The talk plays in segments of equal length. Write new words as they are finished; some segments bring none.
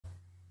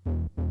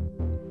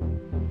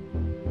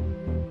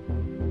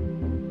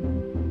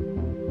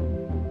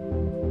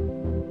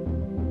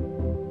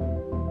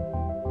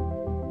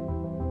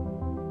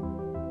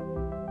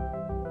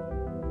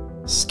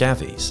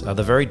Scavvies are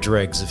the very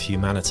dregs of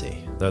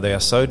humanity, though they are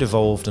so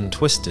devolved and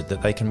twisted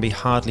that they can be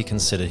hardly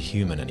considered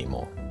human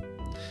anymore.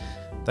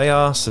 They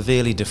are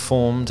severely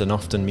deformed and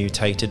often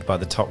mutated by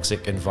the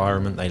toxic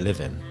environment they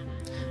live in.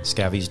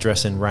 Scavvies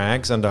dress in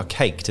rags and are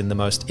caked in the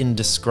most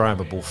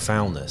indescribable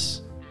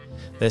foulness.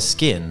 Their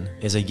skin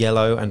is a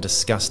yellow and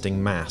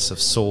disgusting mass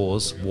of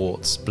sores,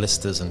 warts,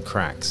 blisters and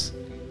cracks.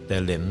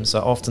 Their limbs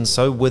are often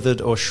so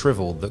withered or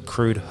shriveled that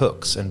crude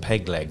hooks and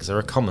peg legs are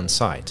a common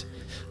sight,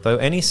 though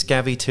any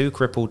Scavvy too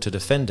crippled to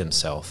defend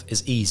himself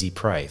is easy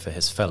prey for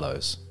his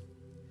fellows.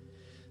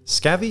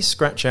 Scavvies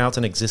scratch out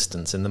an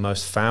existence in the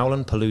most foul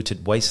and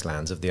polluted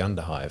wastelands of the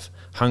Underhive,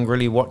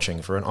 hungrily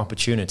watching for an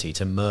opportunity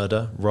to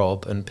murder,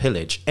 rob and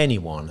pillage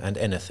anyone and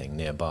anything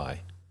nearby.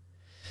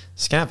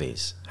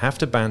 Scavvies have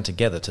to band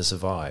together to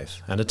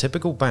survive, and a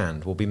typical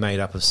band will be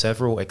made up of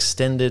several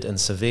extended and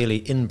severely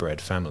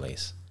inbred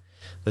families.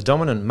 The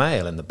dominant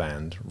male in the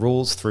band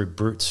rules through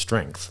brute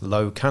strength,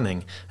 low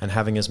cunning, and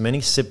having as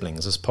many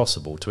siblings as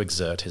possible to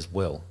exert his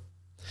will.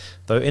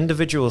 Though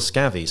individual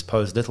Scavvies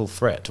pose little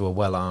threat to a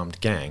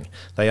well-armed gang,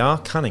 they are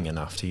cunning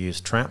enough to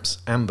use traps,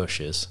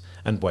 ambushes,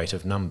 and weight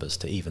of numbers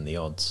to even the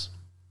odds.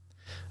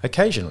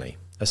 Occasionally,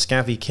 a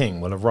Scavvy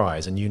king will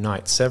arise and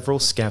unite several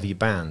Scavvy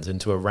bands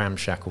into a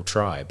ramshackle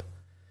tribe.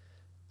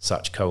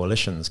 Such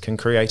coalitions can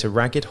create a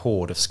ragged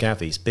horde of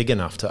Scavvies big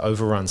enough to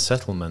overrun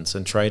settlements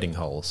and trading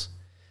holes.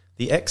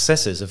 The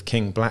excesses of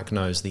King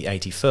Blacknose the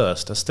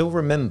 81st are still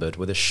remembered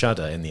with a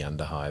shudder in the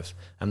Underhive,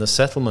 and the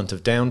settlement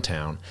of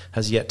Downtown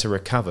has yet to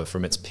recover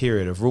from its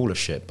period of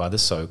rulership by the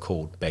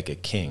so-called Beggar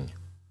King.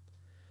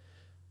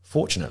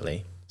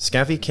 Fortunately,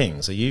 Scavvy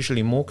kings are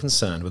usually more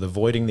concerned with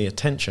avoiding the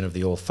attention of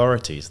the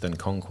authorities than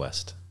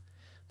conquest.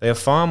 They are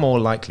far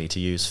more likely to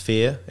use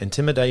fear,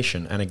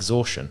 intimidation and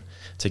extortion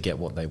to get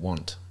what they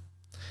want.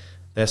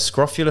 Their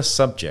scrofulous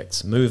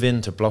subjects move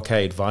in to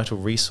blockade vital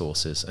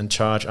resources and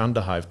charge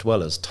Underhive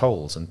dwellers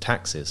tolls and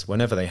taxes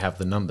whenever they have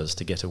the numbers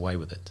to get away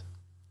with it.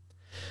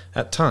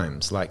 At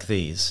times like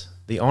these,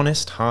 the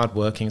honest,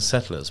 hard-working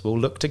settlers will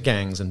look to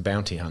gangs and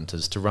bounty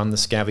hunters to run the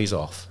Scavvies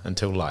off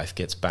until life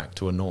gets back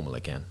to a normal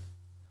again.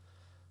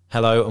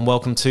 Hello and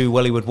welcome to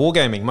Wellywood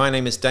Wargaming. My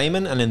name is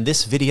Damon, and in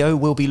this video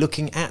we'll be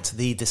looking at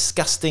the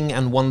disgusting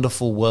and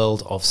wonderful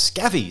world of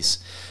Scavvies.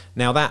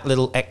 Now that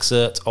little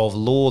excerpt of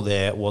lore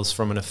there was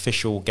from an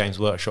official Games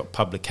Workshop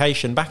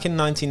publication back in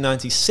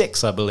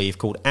 1996, I believe,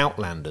 called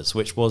Outlanders,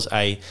 which was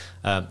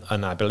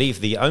and I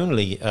believe the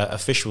only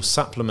official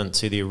supplement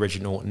to the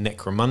original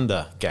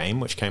Necromunda game,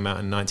 which came out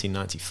in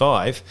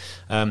 1995.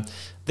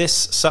 This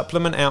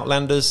supplement,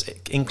 Outlanders,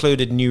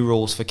 included new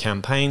rules for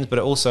campaigns, but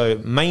it also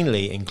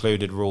mainly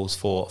included rules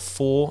for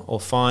 4 or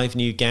 5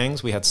 new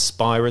gangs. We had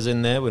Spirers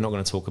in there. We're not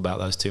going to talk about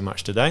those too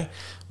much today.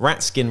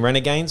 Ratskin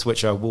Renegades,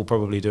 which I will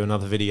probably do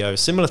another video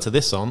similar to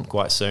this on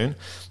quite soon.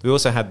 We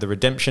also had the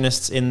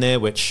Redemptionists in there,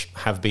 which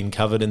have been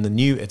covered in the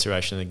new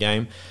iteration of the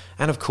game.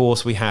 And of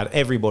course, we had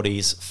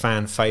everybody's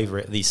fan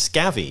favourite, the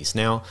Scavvies.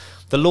 Now,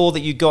 the lore that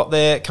you got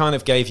there kind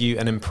of gave you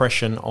an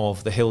impression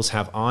of The Hills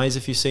Have Eyes,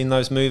 if you've seen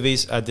those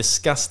movies. A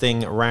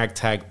disgusting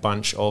ragtag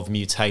bunch of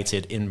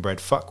mutated inbred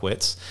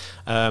fuckwits.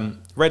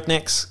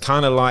 Rednecks,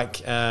 kind of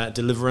like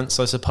Deliverance,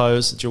 I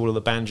suppose, Duel of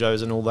the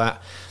Banjos and all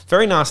that.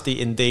 Very nasty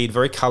indeed,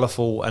 very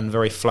colourful and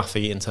very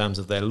fluffy in terms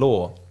of their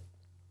lore.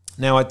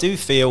 Now, I do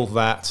feel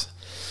that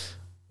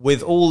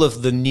with all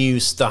of the new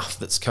stuff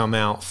that's come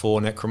out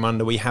for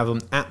Necromunda, we have an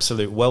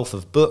absolute wealth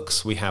of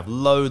books. We have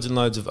loads and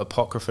loads of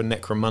Apocrypha,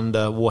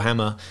 Necromunda,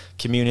 Warhammer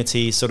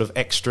community, sort of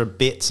extra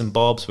bits and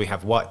bobs. We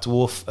have White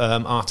Dwarf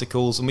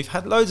articles, and we've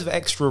had loads of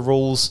extra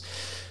rules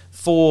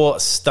for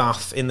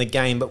stuff in the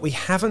game, but we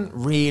haven't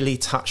really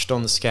touched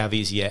on the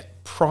Scavvies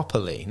yet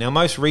properly. Now,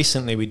 most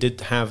recently, we did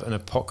have an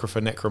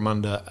Apocrypha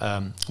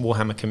Necromunda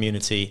Warhammer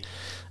community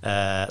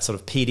sort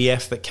of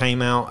PDF that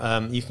came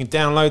out. You can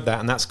download that,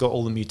 and that's got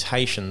all the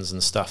mutations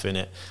and stuff in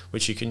it,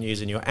 which you can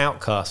use in your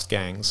outcast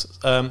gangs.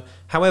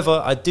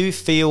 However, I do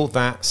feel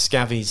that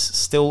Scavvies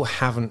still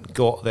haven't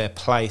got their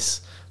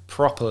place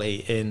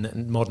properly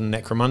in modern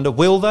Necromunda.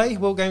 Will they?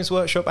 Will Games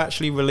Workshop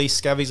actually release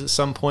Scavvies at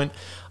some point?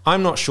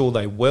 I'm not sure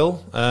they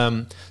will.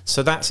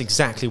 So that's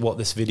exactly what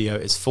this video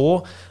is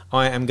for.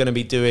 I am going to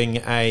be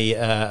doing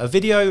a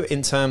video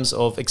in terms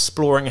of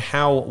exploring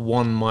how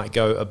one might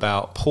go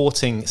about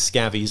porting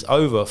Scavvies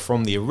over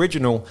from the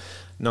original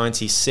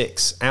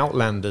 96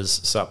 Outlanders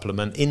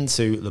supplement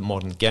into the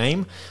modern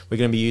game. We're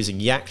going to be using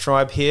Yak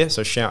Tribe here,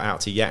 so shout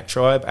out to Yak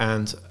Tribe,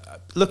 and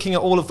looking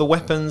at all of the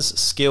weapons,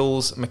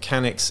 skills,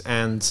 mechanics,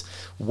 and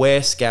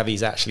where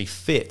Scavvies actually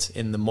fit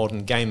in the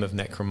modern game of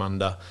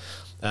Necromunda.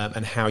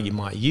 And how you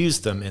might use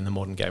them in the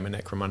modern game of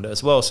Necromunda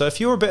as well. So if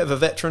you're a bit of a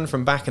veteran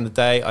from back in the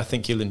day, I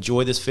think you'll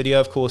enjoy this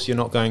video. Of course, you're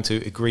not going to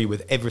agree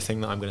with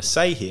everything that I'm going to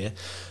say here.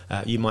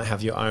 You might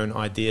have your own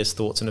ideas,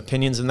 thoughts, and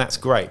opinions, and that's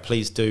great.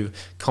 Please do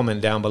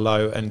comment down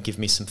below and give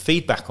me some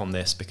feedback on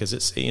this, because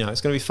it's going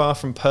to be far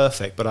from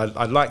perfect. But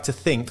I'd like to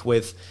think,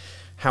 with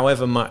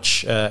however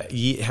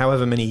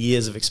many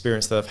years of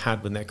experience that I've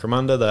had with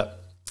Necromunda, that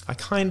I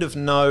kind of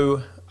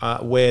know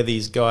where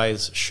these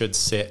guys should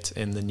sit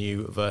in the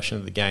new version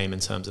of the game in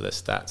terms of their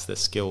stats, their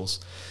skills,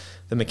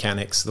 the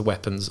mechanics, the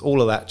weapons,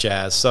 all of that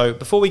jazz. So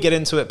before we get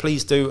into it,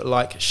 please do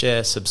like,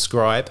 share,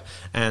 subscribe,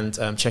 and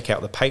check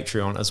out the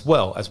Patreon as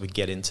well as we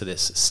get into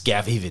this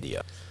Scavvy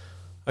video.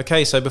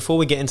 Okay, so before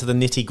we get into the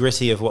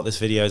nitty-gritty of what this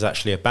video is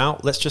actually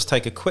about, let's just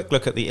take a quick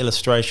look at the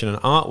illustration and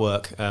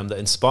artwork that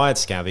inspired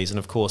Scavvies, and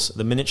of course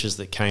the miniatures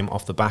that came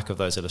off the back of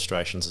those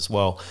illustrations as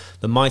well.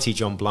 The mighty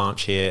John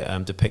Blanche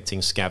here depicting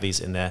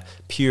Scavvies in their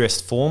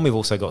purest form. We've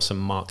also got some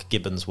Mark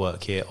Gibbons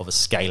work here of a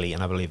scaly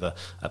and I believe a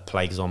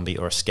plague zombie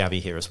or a Scavvy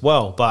here as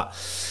well. But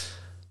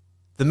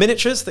the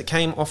miniatures that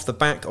came off the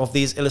back of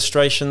these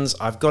illustrations,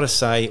 I've got to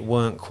say,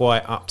 weren't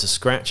quite up to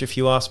scratch, if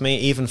you ask me.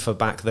 Even for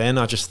back then,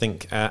 I just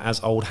think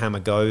as Old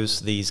Hammer goes,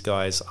 these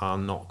guys are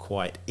not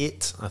quite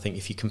it. I think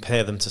if you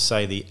compare them to,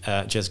 say, the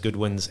Jez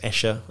Goodwin's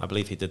Escher, I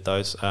believe he did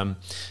those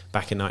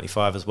back in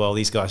 '95 as well,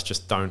 these guys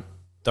just don't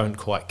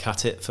quite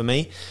cut it for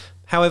me.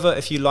 However,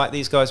 if you like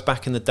these guys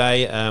back in the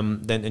day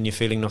and you're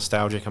feeling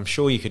nostalgic, I'm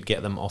sure you could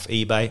get them off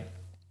eBay.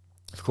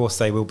 Of course,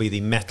 they will be the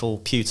metal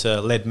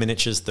pewter lead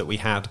miniatures that we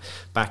had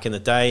back in the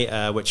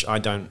day, which I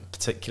don't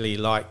particularly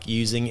like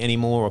using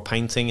anymore or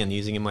painting and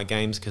using in my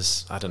games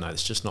because, I don't know,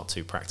 it's just not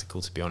too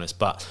practical, to be honest.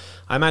 But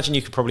I imagine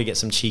you could probably get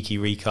some cheeky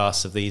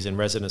recasts of these in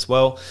resin as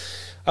well.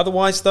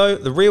 Otherwise, though,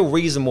 the real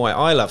reason why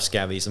I love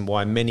Scavvies and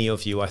why many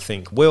of you, I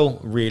think, will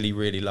really,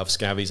 really love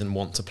Scavvies and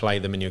want to play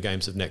them in your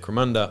games of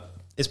Necromunda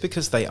is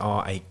because they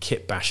are a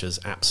kit basher's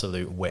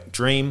absolute wet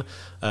dream.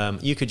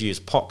 You could use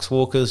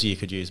Poxwalkers, you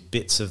could use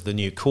bits of the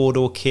new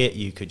Cawdor kit,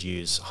 you could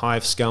use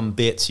Hive Scum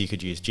bits, you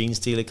could use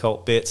Genestealer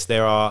Cult bits.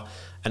 There are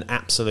an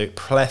absolute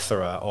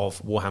plethora of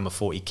Warhammer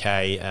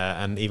 40k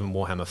and even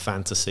Warhammer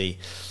Fantasy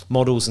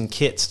models and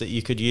kits that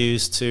you could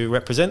use to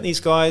represent these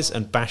guys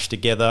and bash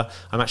together.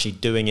 I'm actually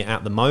doing it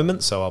at the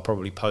moment, so I'll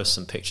probably post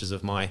some pictures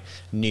of my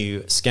new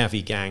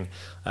Scavvy gang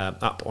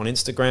up on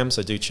Instagram,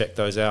 so do check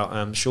those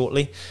out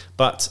shortly.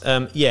 But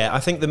yeah, I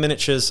think the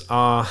miniatures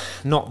are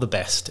not the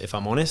best, if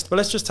I'm honest, but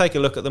let's just take a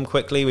look at them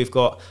quickly. We've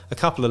got a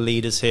couple of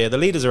leaders here. The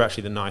leaders are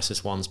actually the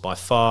nicest ones by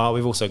far.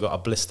 We've also got a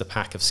blister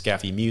pack of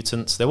Scavvy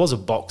mutants. There was a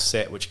box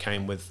set which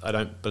came with, I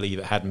don't believe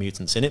it had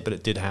mutants in it, but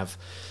it did have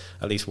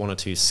at least one or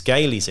two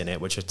scalies in it,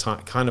 which are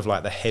kind of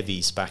like the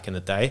heavies back in the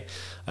day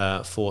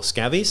for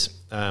Scavvies.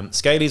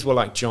 Scalies were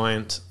like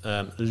giant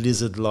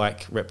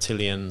lizard-like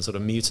reptilian sort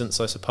of mutants,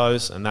 I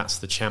suppose, and that's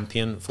the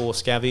champion for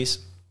Scavvies.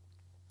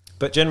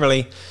 But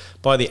generally,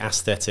 by the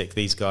aesthetic,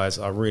 these guys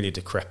are really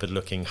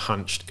decrepit-looking,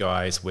 hunched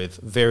guys with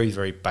very,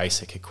 very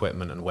basic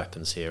equipment and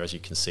weapons here, as you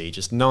can see.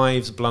 Just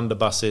knives,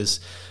 blunderbusses,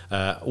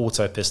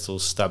 auto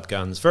pistols, stub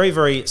guns. Very,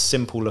 very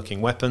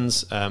simple-looking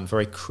weapons,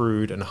 very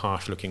crude and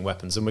harsh-looking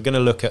weapons. And we're going to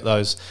look at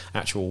those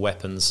actual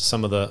weapons,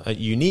 some of the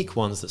unique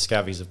ones that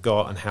Scavvies have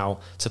got and how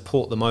to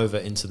port them over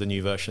into the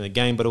new version of the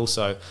game. But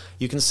also,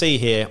 you can see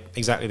here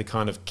exactly the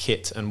kind of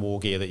kit and war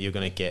gear that you're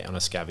going to get on a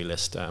Scavvy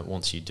list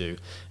once you do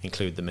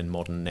include them in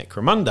modern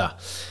Necromunda.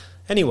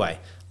 Anyway,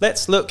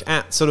 let's look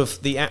at sort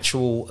of the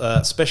actual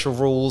special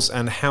rules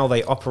and how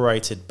they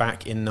operated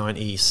back in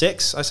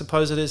 '96, I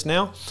suppose it is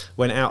now,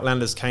 when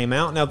Outlanders came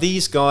out. Now,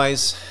 these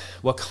guys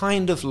were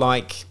kind of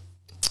like,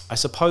 I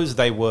suppose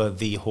they were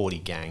the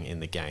Horde gang in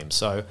the game.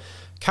 So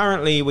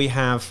currently we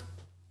have,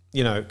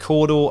 you know,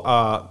 Cawdor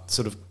are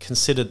sort of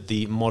considered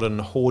the modern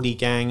Horde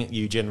gang.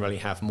 You generally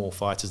have more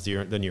fighters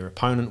than your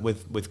opponent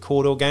with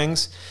Cawdor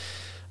gangs.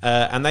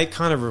 And they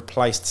kind of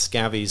replaced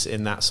Scavvies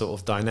in that sort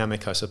of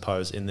dynamic, I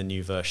suppose, in the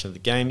new version of the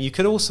game. You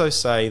could also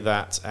say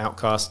that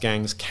Outcast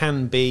gangs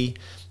can be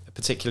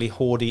particularly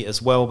Horde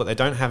as well, but they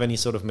don't have any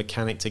sort of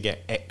mechanic to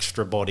get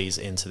extra bodies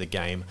into the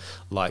game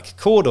like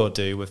Cawdor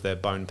do with their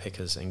bone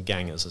pickers and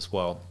gangers as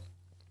well.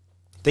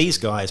 These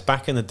guys,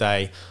 back in the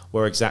day,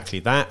 were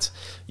exactly that.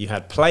 You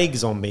had plague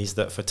zombies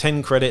that for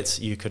 10 credits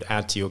you could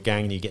add to your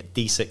gang and you get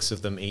d6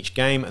 of them each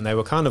game, and they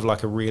were kind of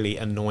like a really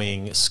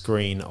annoying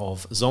screen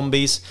of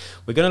zombies.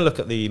 We're going to look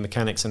at the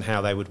mechanics and how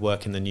they would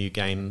work in the new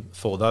game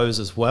for those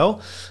as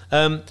well.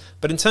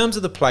 But in terms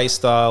of the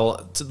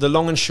playstyle, the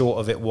long and short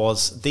of it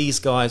was these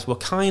guys were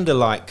kind of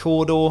like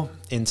Cawdor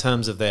in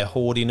terms of their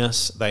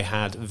hordiness. They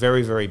had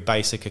very, very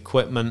basic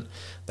equipment.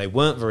 They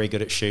weren't very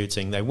good at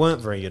shooting, they weren't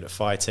very good at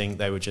fighting,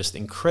 they were just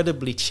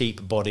incredibly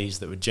cheap bodies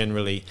that would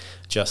generally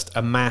just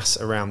amass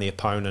around the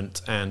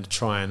opponent and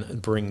try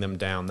and bring them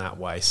down that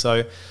way.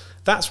 So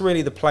that's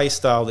really the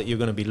playstyle that you're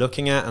going to be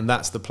looking at, and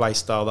that's the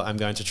playstyle that I'm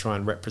going to try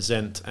and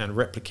represent and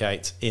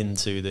replicate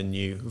into the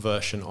new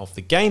version of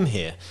the game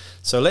here.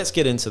 So let's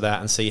get into that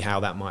and see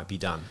how that might be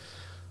done.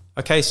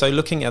 Okay, so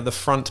looking at the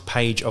front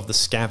page of the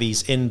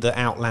Scavvies in the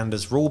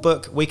Outlanders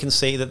rulebook, we can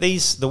see that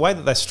the way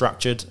that they're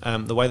structured,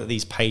 the way that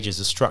these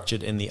pages are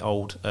structured in the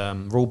old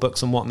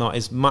rulebooks and whatnot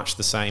is much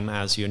the same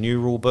as your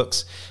new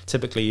rulebooks.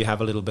 Typically you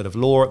have a little bit of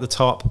lore at the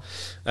top,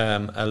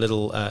 a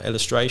little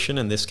illustration,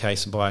 in this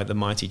case by the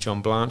mighty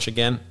John Blanche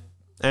again,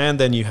 and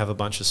then you have a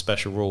bunch of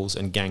special rules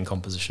and gang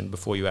composition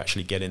before you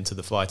actually get into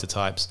the fighter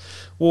types,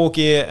 war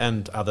gear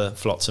and other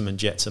flotsam and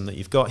jetsam that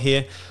you've got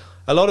here.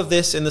 A lot of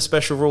this in the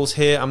special rules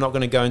here, I'm not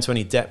going to go into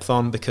any depth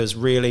on, because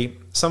really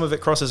some of it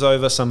crosses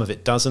over, some of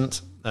it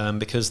doesn't,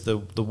 because the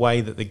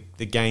way that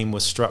the game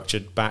was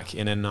structured back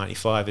in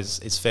N95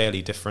 is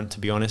fairly different, to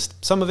be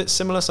honest. Some of it's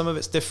similar, some of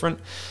it's different.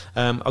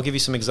 I'll give you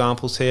some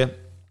examples here.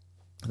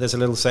 There's a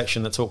little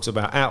section that talks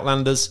about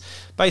Outlanders,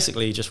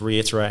 basically just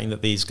reiterating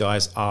that these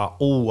guys are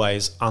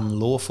always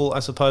unlawful, I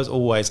suppose,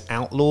 always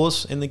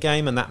outlaws in the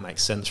game, and that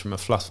makes sense from a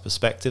fluff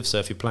perspective. So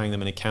if you're playing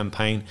them in a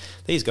campaign,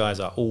 these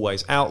guys are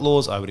always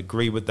outlaws. I would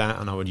agree with that,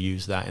 and I would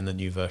use that in the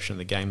new version of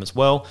the game as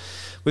well.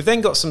 We've then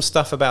got some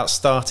stuff about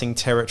starting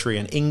territory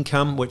and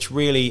income, which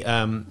really,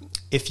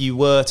 if you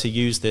were to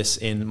use this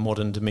in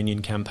modern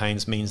Dominion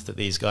campaigns, means that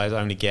these guys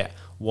only get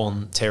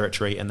one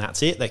territory and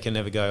that's it. They can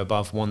never go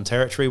above one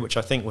territory, which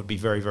I think would be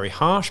very, very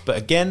harsh. But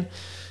again,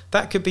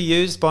 that could be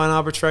used by an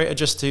arbitrator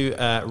just to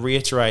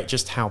reiterate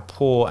just how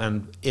poor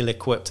and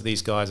ill-equipped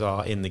these guys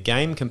are in the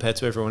game compared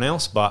to everyone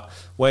else. But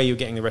where you're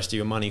getting the rest of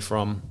your money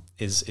from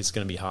is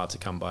going to be hard to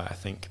come by, I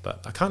think.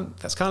 But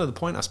that's kind of the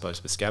point, I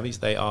suppose, with Scavvies.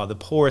 They are the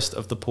poorest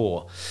of the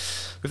poor.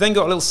 We've then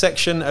got a little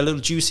section, a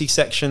little juicy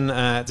section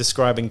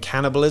describing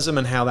cannibalism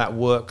and how that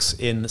works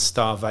in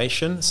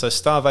Starvation. So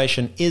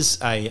Starvation is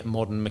a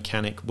modern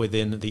mechanic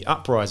within the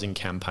Uprising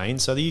campaign.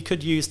 So you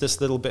could use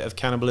this little bit of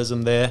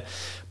cannibalism there,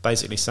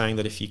 basically saying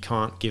that if you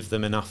can't give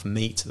them enough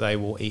meat, they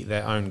will eat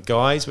their own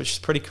guys, which is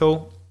pretty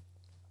cool.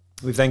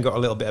 We've then got a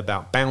little bit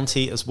about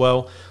bounty as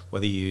well,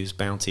 whether you use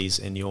bounties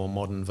in your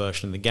modern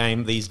version of the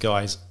game. These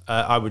guys,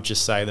 I would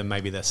just say that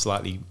maybe they're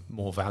slightly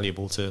more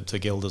valuable to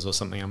guilders or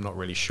something, I'm not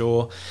really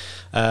sure.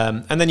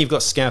 And then you've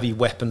got scavvy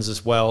weapons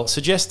as well,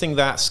 suggesting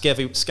that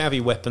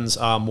scavvy weapons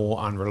are more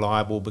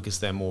unreliable because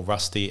they're more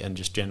rusty and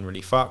just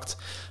generally fucked.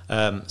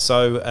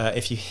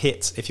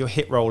 If your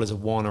hit roll is a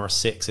 1 or a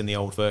 6 in the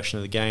old version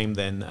of the game,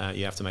 then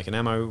you have to make an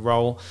ammo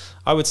roll.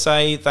 I would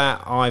say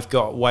that I've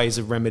got ways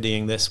of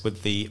remedying this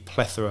with the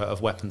plethora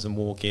of weapons and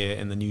war gear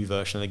in the new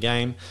version of the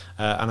game,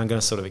 and I'm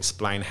going to sort of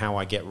explain how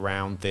I get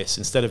around this.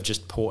 Instead of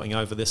just porting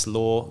over this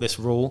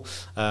rule,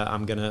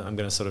 I'm going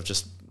to sort of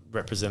just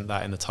represent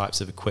that in the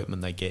types of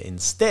equipment they get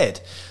instead.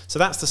 So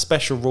that's the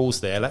special rules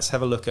there. Let's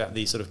have a look at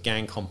the sort of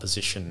gang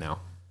composition now.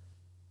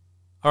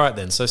 Alright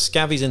then, so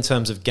Scavvies in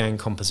terms of gang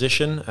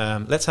composition.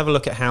 Let's have a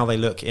look at how they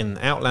look in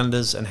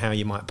Outlanders and how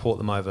you might port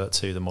them over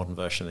to the modern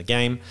version of the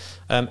game.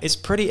 It's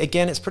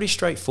pretty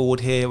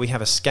straightforward here. We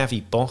have a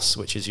Scavvy boss,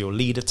 which is your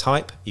leader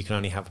type. You can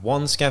only have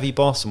one Scavvy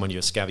boss, and when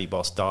your Scavvy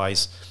boss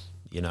dies,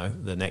 you know,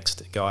 the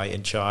next guy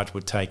in charge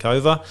would take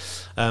over.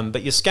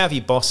 But your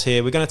Scavvy boss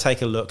here, we're going to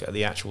take a look at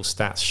the actual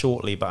stats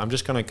shortly, but I'm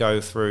just going to go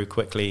through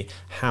quickly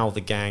how the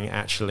gang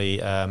actually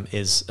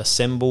is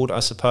assembled, I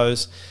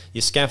suppose.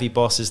 Your Scavvy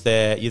boss is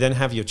there. You then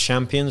have your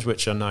champions,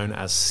 which are known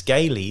as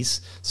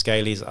Scalies.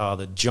 Scalies are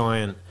the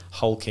giant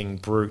hulking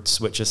brutes,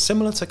 which are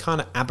similar to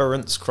kind of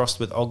aberrants crossed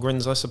with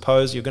ogrins, I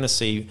suppose. You're going to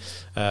see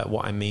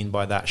what I mean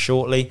by that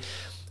shortly.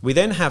 We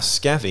then have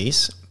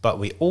Scavvies, but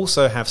we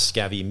also have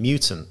Scavvy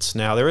mutants.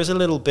 Now, there is a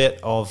little bit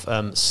of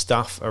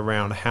stuff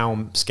around how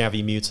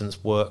Scavvy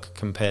mutants work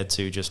compared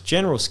to just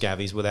general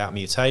Scavvies without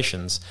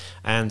mutations.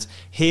 And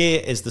here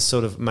is the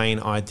sort of main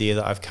idea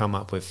that I've come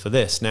up with for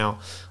this. Now,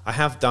 I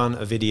have done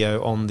a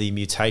video on the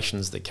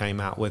mutations that came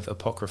out with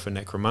Apocrypha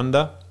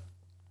Necromunda,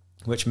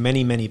 which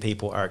many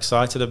people are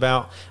excited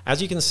about.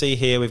 As you can see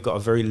here, we've got a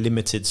very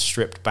limited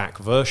stripped back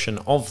version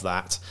of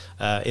that.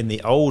 In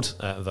the old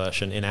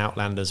version, in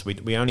Outlanders,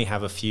 we only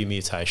have a few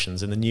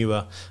mutations. In the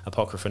newer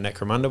Apocrypha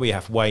Necromunda, we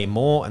have way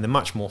more, and they're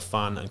much more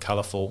fun and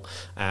colourful,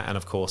 and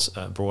of course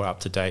brought up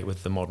to date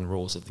with the modern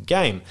rules of the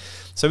game.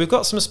 So we've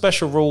got some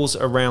special rules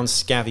around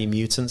Scavvy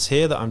mutants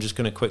here that I'm just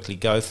going to quickly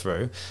go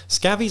through.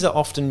 Scavvies are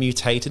often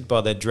mutated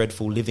by their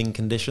dreadful living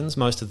conditions.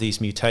 Most of these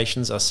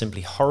mutations are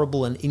simply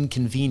horrible and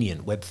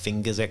inconvenient. Web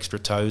fingers, extra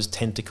toes,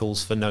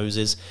 tentacles for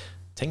noses.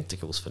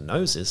 Tentacles for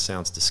noses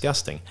sounds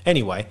disgusting.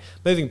 Anyway,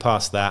 moving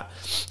past that,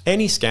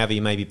 any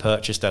Scavvy may be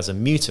purchased as a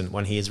mutant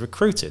when he is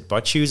recruited by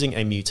choosing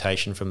a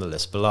mutation from the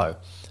list below.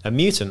 A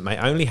mutant may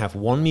only have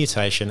one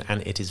mutation,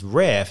 and it is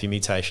rare for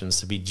mutations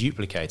to be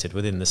duplicated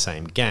within the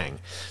same gang.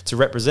 To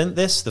represent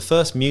this, the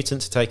first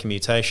mutant to take a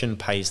mutation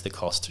pays the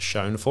cost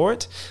shown for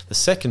it. The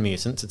second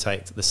mutant to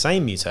take the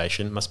same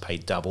mutation must pay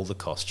double the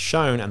cost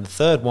shown, and the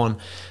third one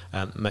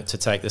to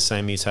take the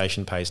same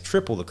mutation pays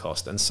triple the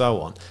cost, and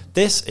so on.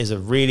 This is a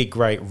really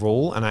great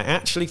rule, and I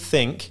actually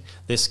think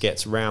this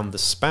gets round the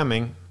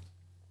spamming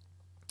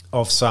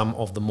of some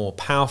of the more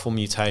powerful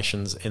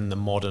mutations in the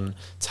modern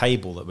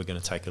table that we're going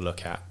to take a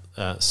look at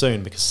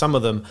soon, because some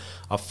of them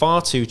are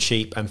far too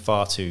cheap and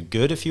far too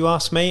good, if you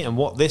ask me. And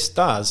what this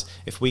does,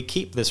 if we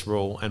keep this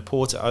rule and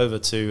port it over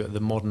to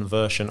the modern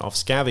version of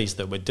Scavvies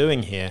that we're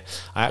doing here,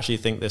 I actually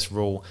think this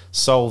rule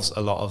solves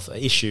a lot of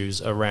issues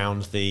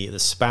around the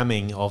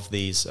spamming of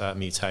these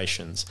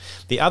mutations.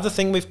 The other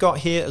thing we've got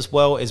here as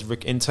well is,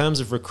 in terms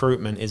of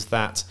recruitment, is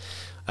that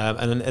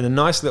and a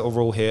nice little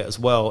rule here as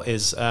well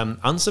is,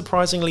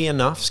 unsurprisingly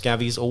enough,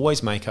 Scavvies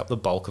always make up the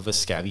bulk of a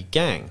Scavvy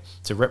gang.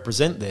 To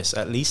represent this,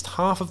 at least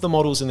half of the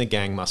models in the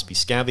gang must be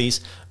Scavvies,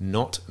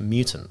 not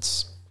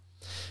mutants.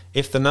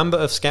 If the number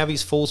of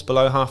Scavvies falls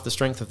below half the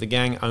strength of the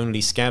gang,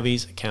 only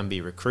Scavvies can be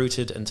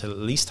recruited until at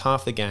least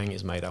half the gang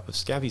is made up of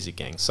Scavvies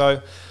again.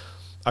 So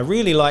I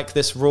really like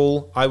this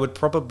rule. I would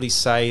probably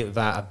say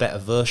that a better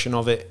version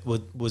of it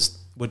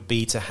would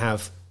be to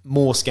have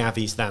more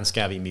Scavvies than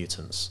Scavvy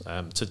mutants,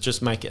 to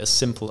just make it as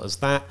simple as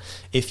that.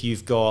 If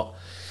you've got,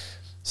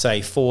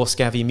 say, 4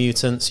 Scavvy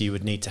mutants, you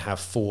would need to have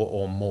 4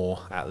 or more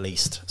at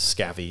least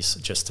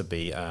Scavvies just to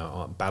be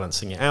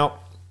balancing it out.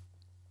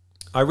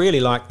 I really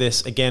like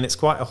this. Again, it's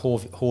quite a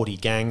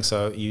hoardy gang,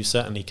 so you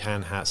certainly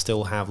can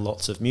still have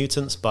lots of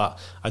mutants, but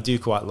I do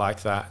quite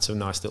like that. It's a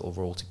nice little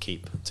rule to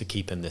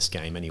keep in this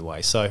game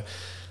anyway. So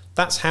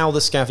that's how the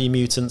Scavvy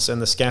mutants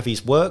and the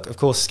Scavvies work. Of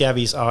course,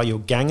 Scavvies are your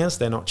gangers,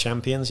 they're not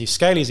champions. Your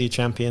Scalies are your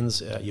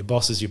champions, your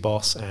boss is your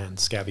boss, and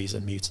Scavvies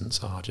and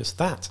mutants are just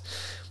that.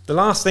 The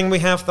last thing we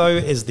have, though,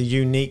 is the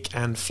unique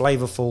and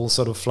flavorful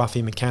sort of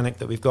fluffy mechanic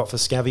that we've got for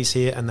Scavvies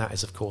here, and that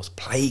is, of course,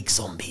 plague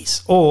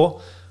zombies,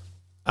 or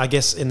I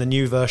guess in the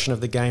new version of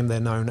the game they're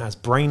known as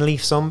brain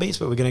leaf zombies,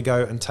 but we're going to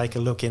go and take a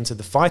look into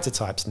the fighter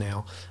types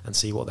now and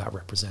see what that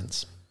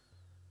represents.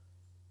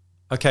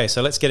 Okay,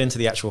 so let's get into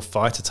the actual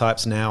fighter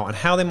types now and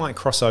how they might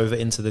cross over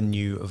into the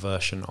new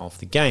version of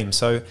the game.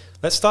 So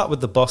let's start with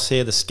the boss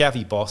here, the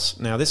Scavvy boss.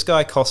 Now this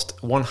guy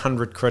cost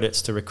 100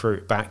 credits to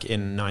recruit back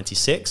in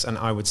 96, and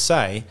I would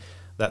say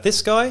that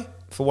this guy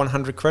for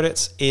 100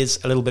 credits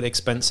is a little bit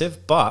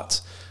expensive,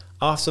 but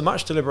after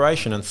much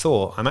deliberation and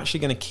thought, I'm actually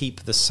going to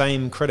keep the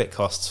same credit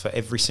costs for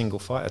every single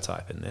fighter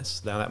type in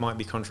this. Now that might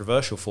be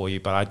controversial for you,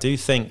 but I do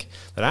think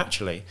that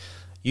actually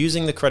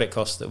using the credit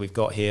costs that we've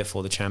got here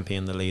for the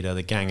champion, the leader,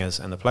 the gangers,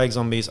 and the plague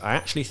zombies, I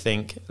actually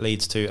think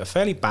leads to a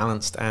fairly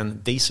balanced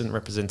and decent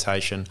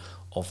representation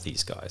of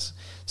these guys.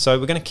 So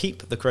we're going to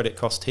keep the credit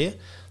cost here.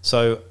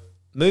 So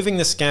moving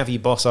the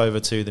Scavvy boss over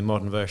to the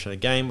modern version of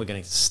the game, we're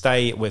going to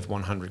stay with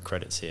 100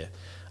 credits here.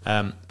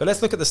 But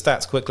let's look at the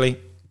stats quickly.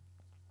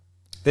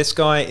 This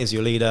guy is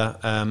your leader,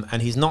 and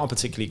he's not a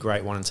particularly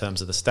great one in terms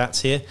of the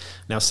stats here.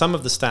 Now, some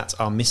of the stats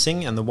are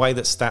missing, and the way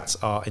that stats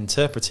are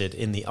interpreted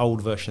in the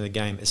old version of the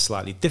game is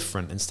slightly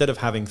different. Instead of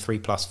having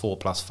 3+, 4+,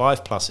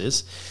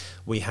 5+,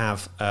 we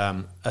have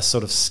a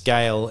sort of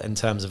scale in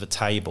terms of a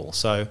table.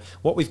 So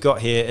what we've got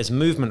here is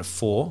movement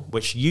 4,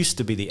 which used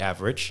to be the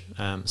average.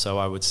 So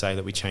I would say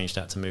that we changed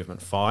that to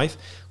movement 5.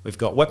 We've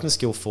got weapon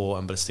skill 4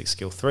 and ballistic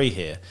skill 3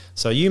 here.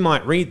 So you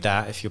might read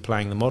that if you're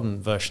playing the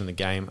modern version of the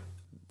game,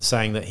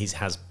 saying that he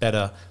has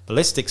better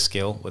ballistic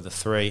skill with a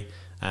 3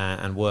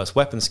 and worse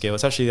weapon skill.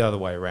 It's actually the other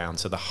way around.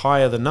 So the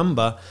higher the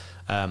number,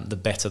 the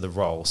better the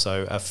roll.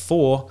 So a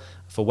 4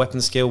 for weapon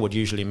skill would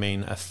usually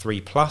mean a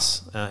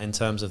 3+ in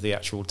terms of the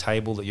actual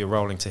table that you're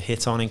rolling to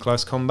hit on in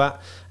close combat,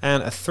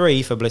 and a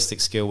 3 for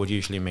ballistic skill would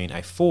usually mean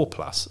a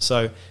 4+.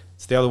 So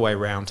it's the other way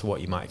around to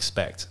what you might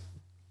expect.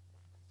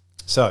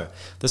 So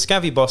the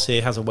Scavvy boss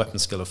here has a weapon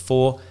skill of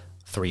 4,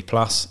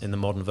 3+ in the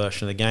modern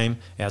version of the game.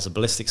 It has a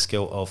ballistic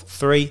skill of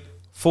 3,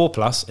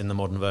 4+ in the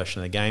modern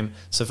version of the game.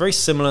 So very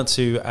similar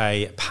to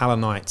a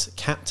Palanite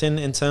captain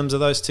in terms of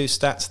those two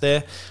stats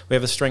there. We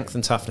have a strength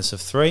and toughness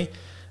of 3.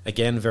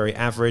 Again, very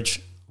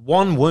average.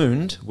 1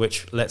 wound,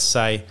 which let's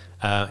say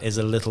is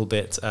a little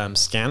bit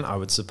scant, I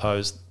would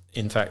suppose.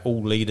 In fact,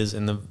 all leaders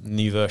in the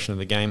new version of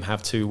the game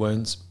have 2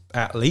 wounds.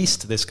 At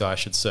least this guy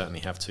should certainly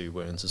have 2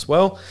 wounds as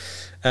well.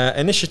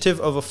 Initiative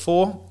of a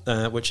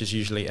 4, which is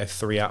usually a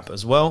 3+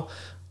 as well.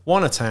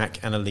 1 attack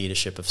and a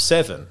leadership of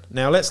 7.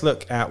 Now let's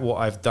look at what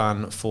I've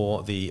done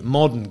for the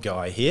modern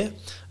guy here.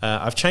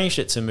 I've changed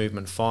it to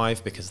movement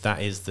 5 because that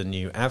is the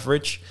new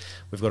average.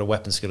 We've got a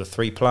weapon skill of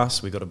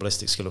 3+, we've got a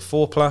ballistic skill of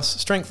 4+,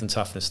 strength and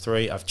toughness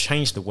 3. I've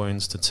changed the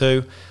wounds to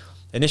 2.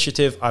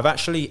 Initiative, I've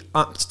actually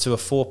upped to a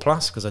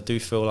 4+ because I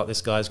do feel like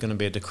this guy is going to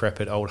be a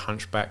decrepit old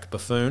hunchback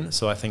buffoon,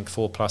 so I think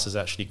 4+ is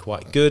actually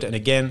quite good. And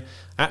again,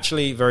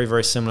 actually very,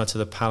 very similar to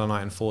the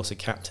Palanite Enforcer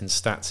Captain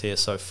stats here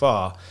so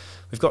far.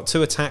 We've got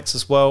 2 attacks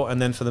as well, and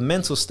then for the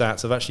mental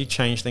stats, I've actually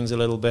changed things a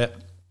little bit.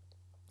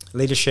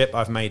 Leadership,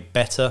 I've made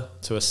better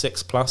to a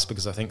 6+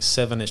 because I think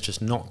 7 is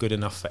just not good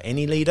enough for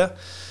any leader.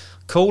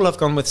 Cool, I've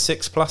gone with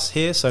 6+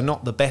 here, so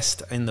not the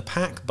best in the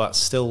pack, but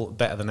still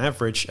better than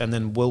average. And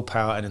then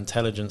willpower and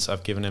intelligence,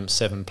 I've given him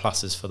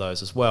 7+ for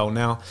those as well.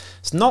 Now,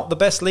 it's not the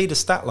best leader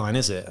stat line,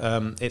 is it?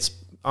 It's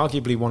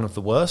arguably one of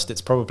the worst. It's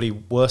probably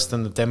worse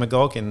than the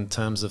Demagogue in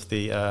terms of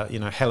the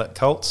Helot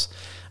cults.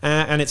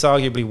 And it's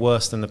arguably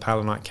worse than the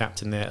Palanite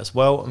Captain there as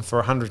well. And for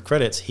 100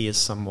 credits, he is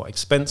somewhat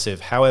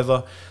expensive.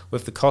 However,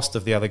 with the cost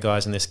of the other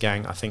guys in this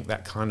gang, I think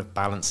that kind of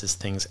balances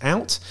things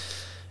out.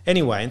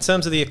 Anyway, in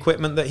terms of the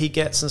equipment that he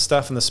gets and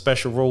stuff and the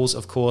special rules,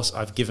 of course,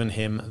 I've given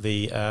him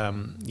the,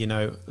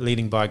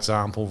 leading by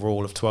example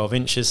rule of 12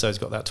 inches. So he's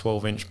got that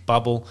 12-inch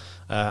bubble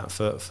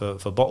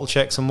for bottle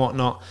checks and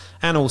whatnot.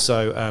 And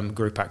also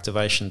group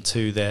activation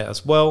 2 there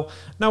as well.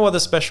 No other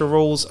special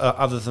rules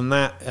other than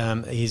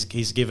that.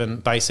 He's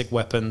given basic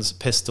weapons,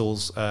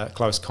 pistols,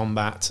 close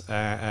combat,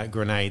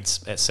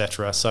 grenades,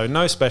 etc. So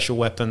no special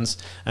weapons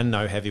and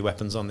no heavy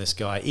weapons on this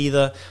guy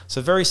either.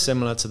 So very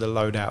similar to the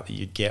loadout that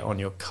you'd get on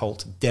your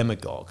Cult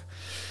Demagogue.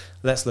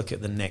 Let's look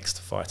at the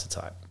next fighter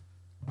type.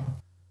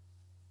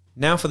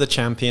 Now for the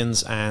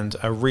champions, and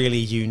a really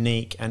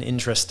unique and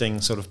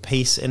interesting sort of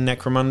piece in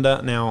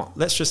Necromunda. Now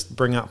let's just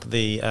bring up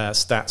the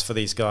stats for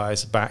these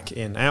guys back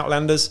in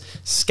Outlanders.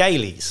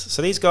 Scavvies.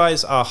 So these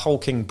guys are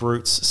hulking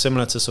brutes,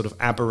 similar to sort of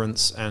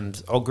aberrants and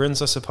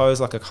ogrins, I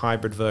suppose, like a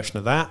hybrid version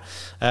of that.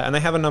 And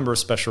they have a number of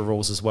special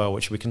rules as well,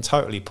 which we can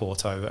totally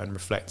port over and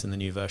reflect in the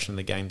new version of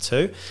the game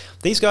too.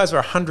 These guys are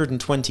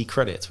 120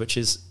 credits, which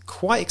is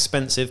quite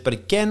expensive, but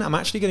again, I'm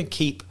actually going to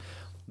keep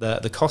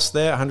the cost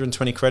there,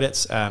 120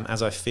 credits,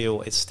 as I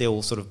feel it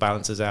still sort of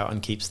balances out and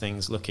keeps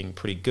things looking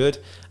pretty good.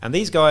 And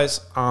these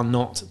guys are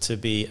not to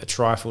be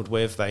trifled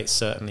with. They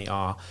certainly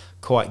are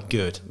quite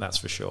good, that's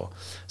for sure.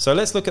 So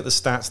let's look at the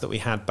stats that we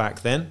had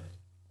back then.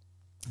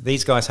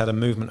 These guys had a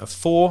movement of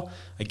 4,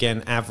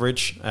 again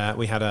average.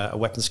 We had a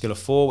weapon skill of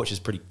 4, which is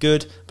pretty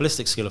good.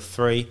 Ballistic skill of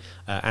 3,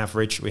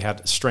 average. We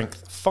had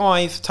strength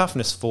 5,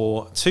 toughness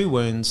 4, 2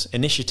 wounds,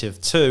 initiative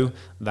 2,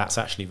 that's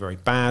actually very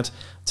bad.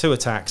 2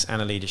 attacks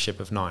and a leadership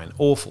of 9.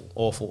 Awful,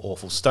 awful,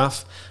 awful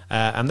stuff.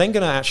 I'm then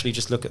going to actually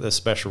just look at the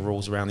special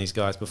rules around these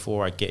guys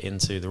before I get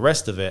into the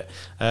rest of it.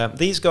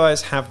 These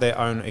guys have their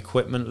own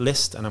equipment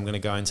list, and I'm going to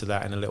go into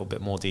that in a little bit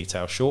more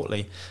detail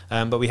shortly.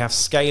 But we have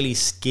scaly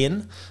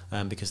skin,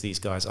 because these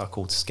guys are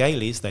called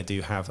Scavvies. They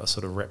do have a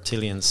sort of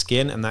reptilian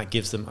skin, and that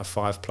gives them a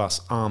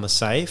 5+ armor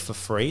save for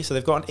free. So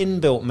they've got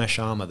an inbuilt mesh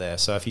armor there.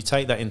 So if you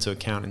take that into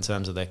account in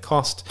terms of their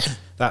cost,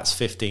 that's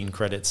 15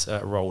 credits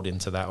rolled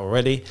into that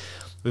already.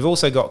 We've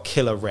also got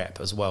killer rep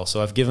as well,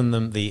 so I've given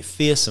them the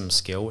fearsome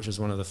skill, which is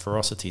one of the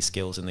ferocity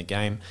skills in the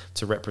game,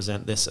 to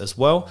represent this as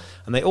well.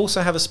 And they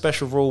also have a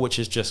special rule which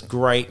is just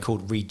great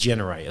called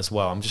regenerate as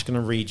well. I'm just going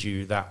to read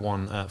you that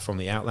one from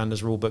the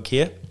Outlanders rulebook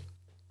here.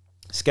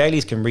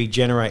 Scavvies can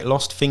regenerate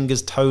lost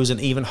fingers, toes, and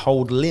even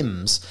hold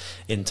limbs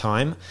in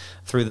time,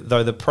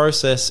 though the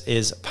process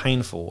is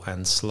painful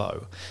and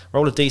slow.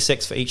 Roll a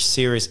d6 for each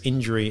serious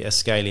injury a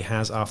Scavvy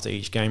has after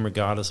each game,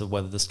 regardless of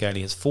whether the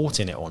Scavvy has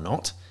fought in it or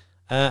not.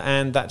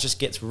 And that just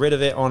gets rid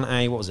of it on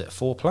a, what was it,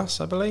 4+,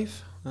 I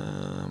believe?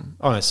 Oh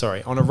no,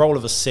 sorry, on a roll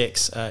of a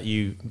 6,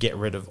 you get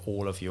rid of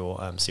all of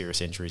your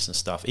serious injuries and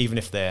stuff, even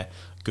if they're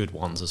good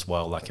ones as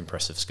well, like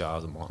impressive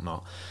scars and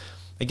whatnot.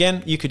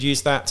 Again, you could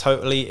use that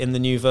totally in the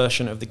new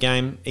version of the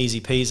game, easy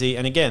peasy.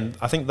 And again,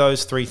 I think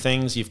those 3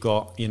 things, you've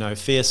got, you know,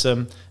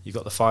 fearsome, you've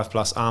got the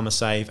 5+ armor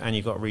save, and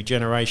you've got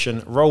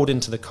regeneration rolled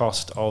into the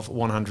cost of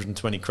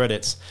 120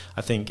 credits,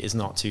 I think is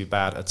not too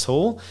bad at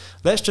all.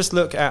 Let's just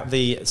look at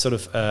the sort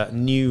of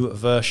new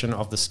version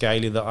of the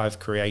Scavvy that I've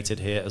created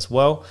here as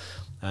well.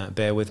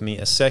 Bear with me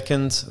a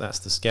second. That's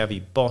the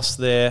Scavvy boss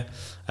there.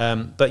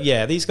 But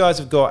yeah, these guys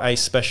have got a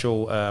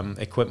special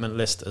equipment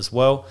list as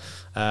well.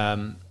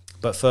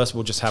 But first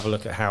we'll just have a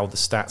look at how the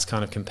stats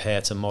kind of compare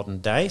to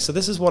modern day. So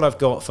this is what I've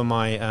got for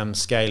my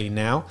Scavvy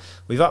now.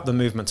 We've upped the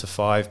movement to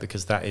 5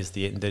 because that is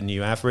the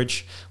new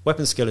average.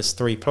 Weapon skill is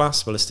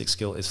 3+, ballistic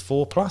skill is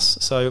 4+.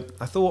 So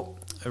I thought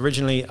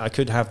originally I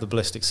could have the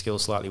ballistic skill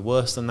slightly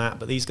worse than that,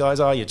 but these guys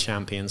are your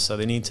champions, so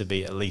they need to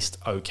be at least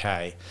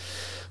okay.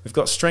 We've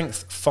got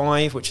strength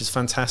 5, which is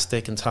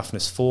fantastic, and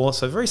toughness 4.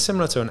 So very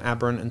similar to an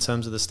aberrant in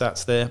terms of the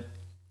stats there.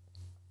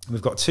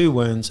 We've got 2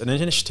 wounds, an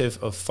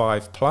initiative of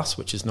 5+,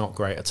 which is not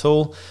great at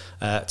all.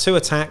 2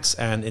 attacks,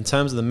 and in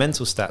terms of the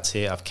mental stats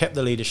here, I've kept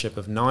the leadership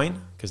of 9,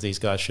 because these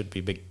guys should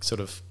be big sort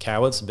of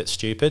cowards, a bit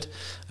stupid.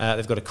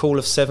 They've got a cool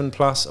of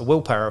 7+, a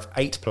willpower of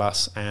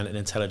 8+, and an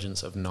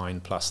intelligence of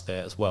 9+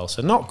 there as well.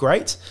 So not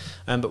great,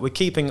 but we're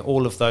keeping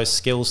all of those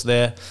skills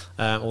there,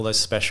 all those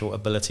special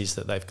abilities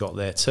that they've got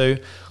there too.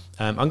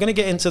 I'm going to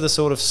get into the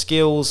sort of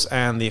skills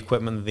and the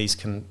equipment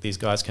that these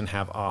guys can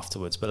have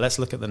afterwards, but let's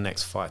look at the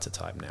next fighter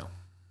type now.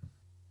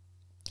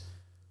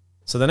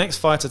 So the next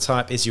fighter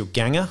type is your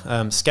ganger.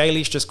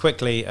 Scavvies, just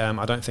quickly,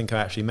 I don't think I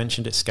actually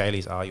mentioned it,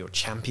 Scavvies are your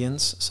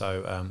champions.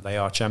 So they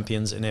are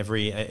champions in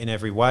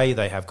every way.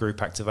 They have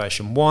group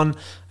activation 1,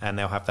 and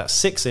they'll have that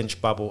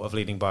 6-inch bubble of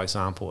leading by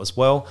example as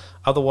well.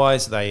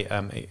 Otherwise, they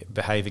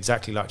behave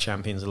exactly like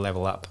champions and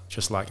level up,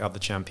 just like other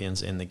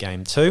champions in the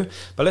game too.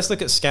 But let's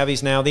look at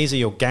Scavvies now. These are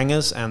your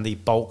gangers and the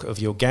bulk of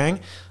your gang.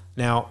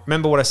 Now,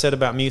 remember what I said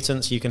about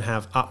mutants? You can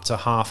have up to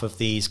half of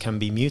these can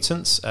be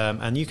mutants,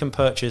 and you can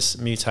purchase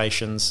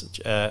mutations,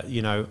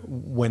 you know,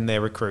 when they're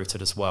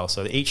recruited as well.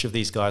 So each of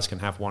these guys can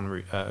have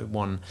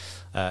one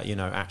you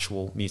know,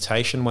 actual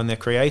mutation when they're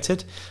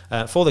created,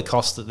 for the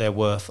cost that they're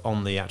worth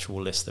on the actual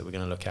list that we're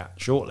going to look at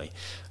shortly.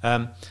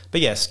 But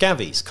yeah,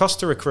 Scavvies, cost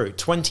to recruit,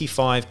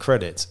 25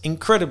 credits.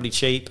 Incredibly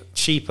cheap,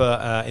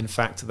 cheaper in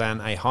fact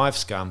than a Hive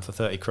Scum for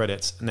 30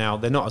 credits. Now,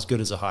 they're not as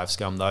good as a Hive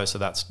Scum though, so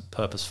that's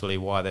purposefully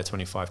why they're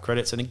 25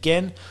 credits. And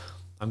again,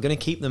 I'm going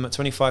to keep them at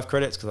 25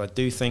 credits because I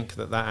do think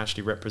that that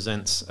actually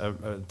represents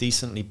a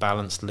decently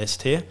balanced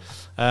list here.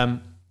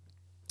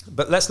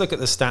 But let's look at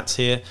the stats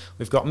here.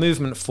 We've got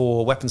movement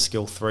 4, weapon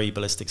skill 3,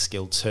 ballistic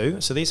skill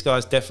 2. So these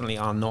guys definitely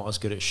are not as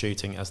good at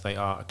shooting as they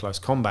are at close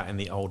combat in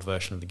the old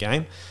version of the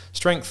game.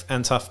 Strength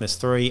and toughness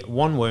 3,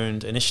 1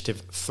 wound,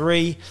 initiative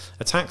 3,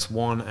 attacks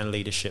 1, and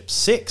leadership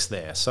 6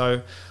 there.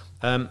 So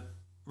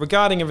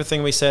regarding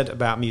everything we said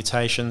about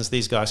mutations,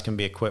 these guys can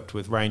be equipped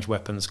with ranged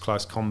weapons,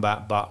 close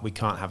combat, but we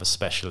can't have a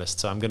specialist.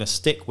 So I'm going to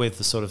stick with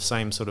the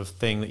same sort of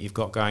thing that you've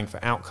got going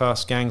for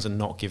outcast gangs and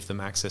not give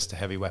them access to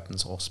heavy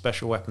weapons or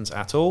special weapons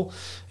at all.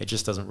 It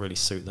just doesn't really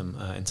suit them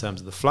in terms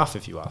of the fluff,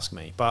 if you ask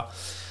me. But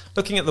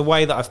looking at the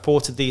way that I've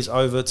ported these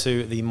over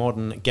to the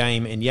modern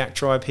game in Yak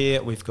Tribe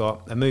here, we've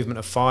got a movement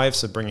of 5,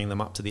 so bringing them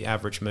up to the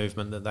average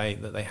movement that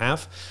they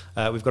have.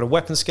 We've got a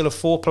weapon skill of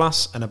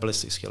 4+, and a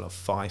ballistic skill of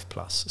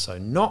 5+. So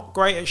not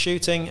great at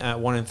shooting.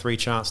 1 in 3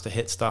 chance to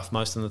hit stuff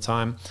most of the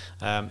time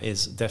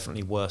is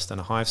definitely worse than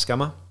a hive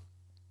scummer.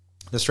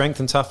 The strength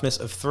and toughness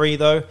of 3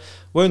 though,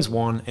 wounds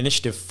 1,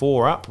 initiative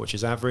 4 up, which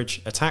is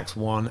average, attacks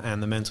 1,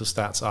 and the mental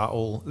stats are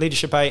all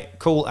leadership 8,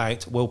 cool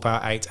 8,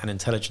 willpower 8, and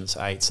intelligence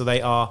 8. So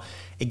they are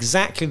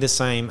exactly the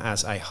same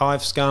as a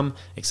hive scum,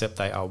 except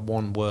they are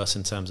 1 worse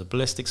in terms of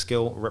ballistic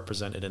skill,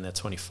 represented in their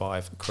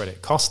 25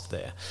 credit cost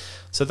there.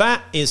 So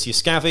that is your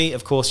Scavvy.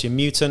 Of course, your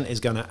mutant is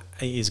going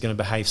to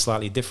behave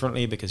slightly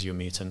differently because your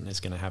mutant is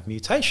going to have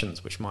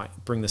mutations, which might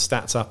bring the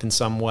stats up in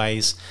some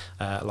ways,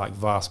 like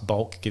vast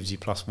bulk gives you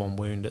 +1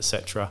 wound,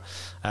 etc.,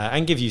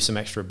 and give you some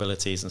extra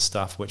abilities and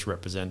stuff which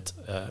represent,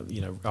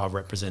 are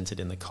represented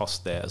in the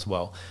cost there as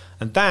well.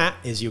 And that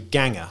is your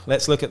ganger.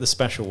 Let's look at the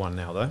special one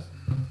now, though.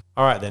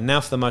 All right, then, now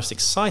for the most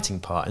exciting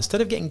part. Instead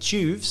of getting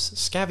Juves,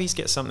 Scavvies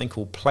get something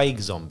called Plague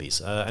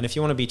Zombies. And if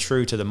you want to be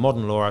true to the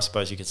modern lore, I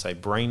suppose you could say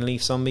Brain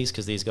Leaf Zombies,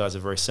 because these guys are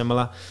very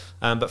similar.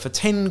 But for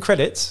 10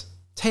 credits,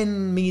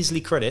 10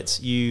 measly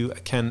credits, you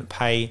can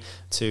pay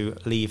to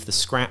leave the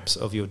scraps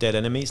of your dead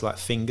enemies, like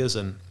fingers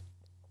and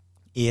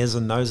ears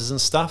and noses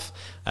and stuff,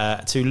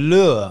 to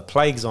lure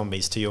plague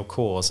zombies to your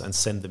cause and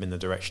send them in the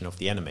direction of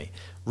the enemy.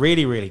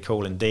 Really, really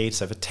cool indeed.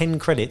 So for 10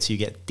 credits, you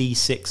get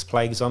D6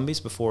 plague zombies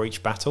before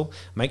each battle.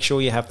 Make sure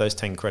you have those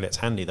 10 credits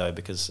handy, though,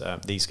 because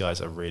these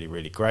guys are really,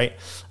 really great.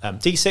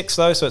 D6,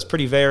 though, so it's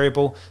pretty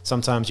variable.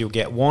 Sometimes you'll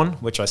get 1,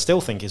 which I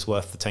still think is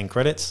worth the 10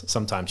 credits.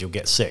 Sometimes you'll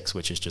get 6,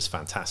 which is just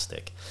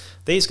fantastic.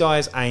 These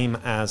guys aim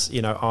as,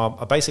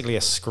 are basically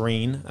a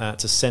screen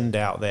to send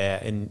out there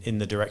in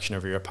the direction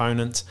of your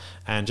opponent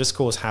and just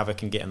cause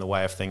havoc and get in the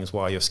way of things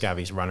while your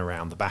Scavvies run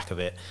around the back of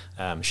it,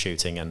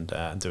 shooting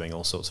and doing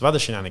all sorts of other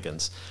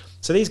shenanigans.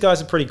 So these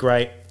guys are pretty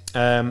great.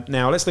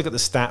 Now let's look at the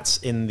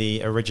stats in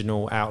the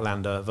original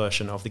Outlander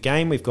version of the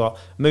game. We've got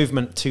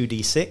movement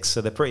 2d6,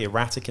 so they're pretty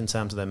erratic in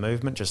terms of their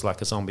movement, just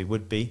like a zombie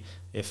would be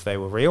if they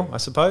were real, I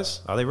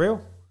suppose. Are they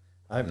real?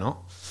 I hope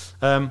not.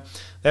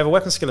 They have a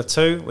weapon skill of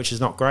 2, which is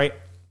not great,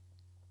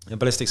 a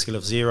ballistic skill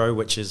of 0,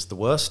 which is the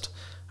worst.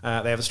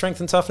 They have a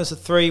strength and toughness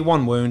of 3,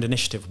 1 wound,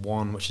 initiative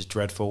 1, which is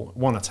dreadful,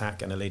 1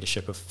 attack, and a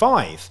leadership of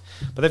 5.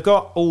 But they've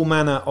got all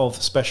manner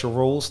of special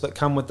rules that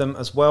come with them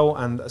as well,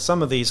 and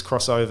some of these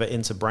cross over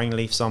into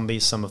Brainleaf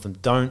Zombies, some of them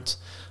don't.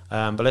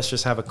 But let's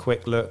just have a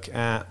quick look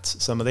at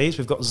some of these.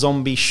 We've got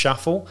Zombie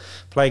Shuffle.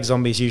 Plague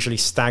zombies usually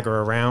stagger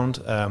around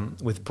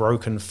with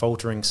broken,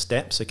 faltering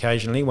steps.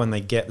 Occasionally, when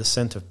they get the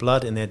scent of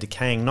blood in their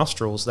decaying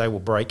nostrils, they will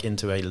break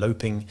into a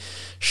loping,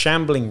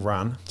 shambling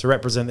run. To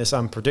represent this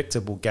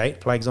unpredictable gait,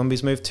 plague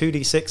zombies move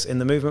 2d6 in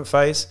the movement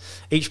phase.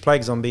 Each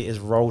plague zombie is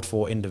rolled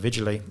for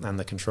individually, and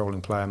the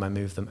controlling player may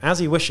move them as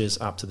he wishes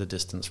up to the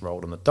distance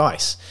rolled on the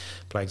dice.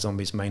 Plague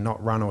zombies may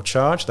not run or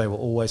charge. They will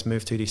always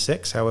move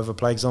 2d6. However,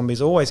 plague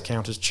zombies always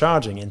count as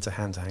charging into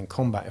hand-to-hand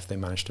combat if they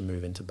manage to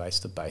move into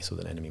base-to-base with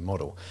an enemy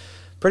model.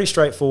 Pretty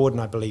straightforward,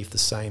 and I believe the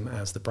same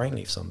as the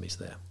Brainleaf Zombies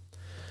there.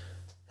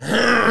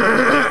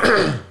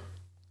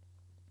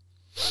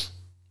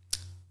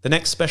 The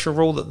next special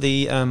rule that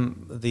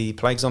the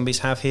Plague Zombies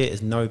have here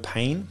is no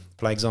pain.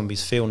 Plague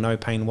Zombies feel no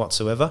pain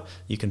whatsoever.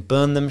 You can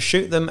burn them,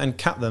 shoot them, and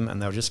cut them,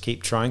 and they'll just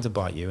keep trying to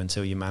bite you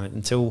until you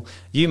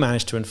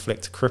manage to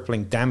inflict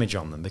crippling damage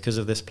on them. Because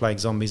of this, Plague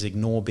Zombies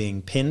ignore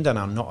being pinned and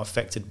are not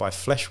affected by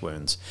flesh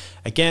wounds.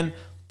 Again,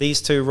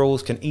 these 2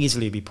 rules can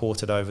easily be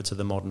ported over to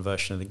the modern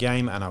version of the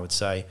game, and I would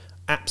say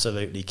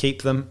absolutely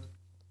keep them.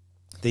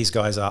 These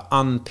guys are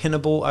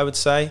unpinnable, I would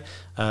say,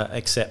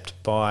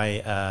 except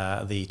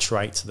by the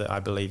trait that I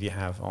believe you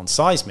have on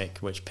Seismic,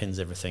 which pins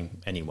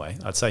everything anyway.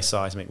 I'd say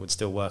Seismic would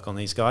still work on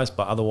these guys,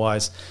 but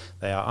otherwise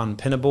they are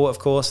unpinnable, of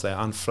course. They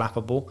are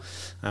unflappable.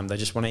 They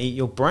just want to eat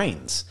your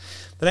brains.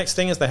 The next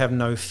thing is they have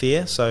no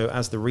fear, so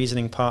as the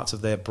reasoning parts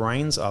of their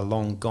brains are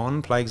long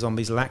gone, Plague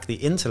Zombies lack the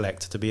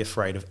intellect to be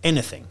afraid of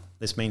anything.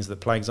 This means that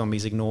Plague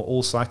Zombies ignore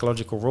all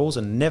psychological rules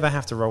and never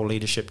have to roll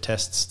leadership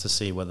tests to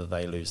see whether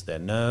they lose their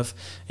nerve.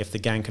 If the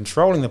gang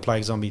controlling the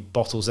Plague Zombie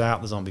bottles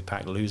out, the zombie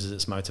pack loses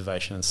its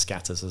motivation and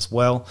scatters as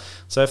well.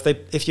 So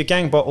if your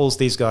gang bottles,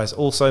 these guys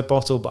also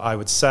bottle, but I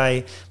would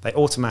say they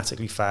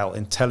automatically fail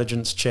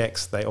intelligence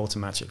checks, they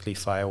automatically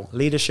fail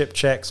leadership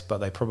checks, but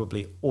they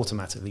probably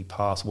automatically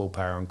pass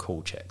willpower and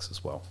cool checks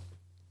as well.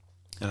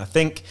 And I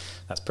think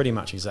that's pretty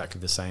much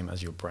exactly the same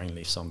as your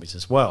Brainleaf Zombies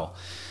as well.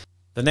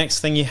 The next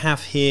thing you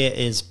have here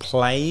is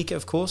plague,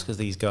 of course, because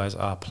these guys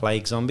are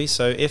plague zombies.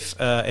 So if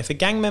a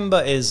gang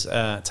member is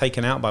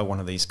taken out by one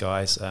of these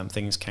guys,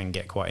 things can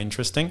get quite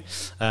interesting.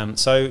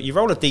 So you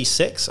roll a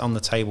d6 on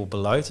the table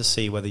below to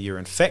see whether you're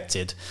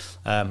infected.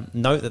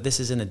 Note that this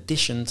is in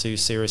addition to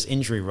serious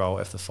injury roll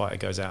if the fighter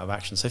goes out of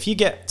action. So if you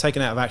get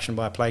taken out of action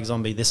by a plague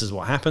zombie, this is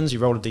what happens. You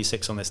roll a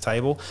d6 on this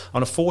table.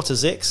 On a 4 to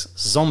 6,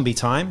 zombie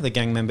time, the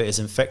gang member is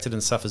infected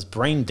and suffers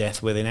brain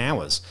death within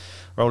hours.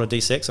 Roll a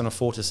d6. On a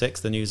 4 to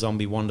 6, the new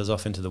zombie wanders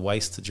off into the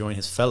waste to join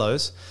his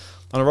fellows.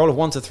 On a roll of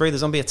 1 to 3, the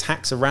zombie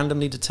attacks a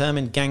randomly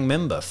determined gang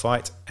member.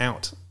 Fight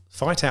out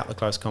the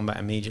close combat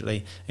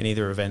immediately. In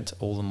either event,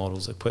 all the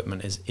model's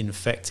equipment is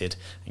infected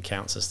and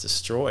counts as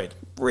destroyed.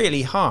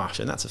 Really harsh,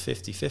 and that's a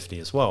 50-50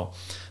 as well.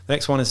 The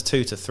next one is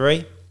 2 to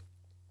 3.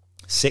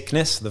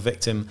 Sickness. The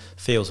victim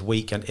feels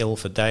weak and ill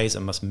for days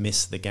and must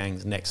miss the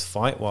gang's next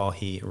fight while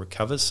he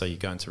recovers, so you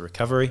go into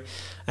recovery.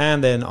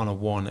 And then on a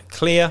 1,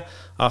 clear.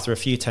 After a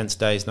few tense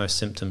days, no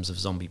symptoms of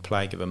zombie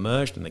plague have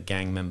emerged and the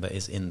gang member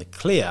is in the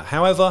clear.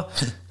 However,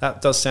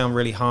 that does sound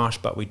really harsh,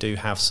 but we do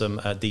have some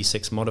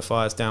d6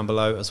 modifiers down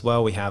below as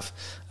well. We have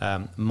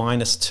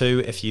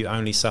 -2 if you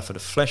only suffered a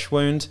flesh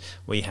wound.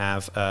 We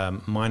have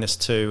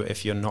 -2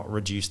 if you're not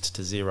reduced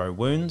to 0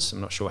 wounds. I'm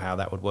not sure how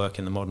that would work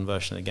in the modern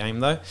version of the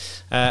game though.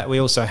 We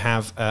also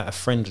have a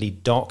friendly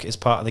doc as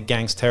part of the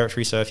gang's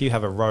territory, so if you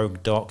have a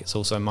rogue doc, it's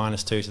also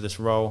 -2 to this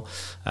roll.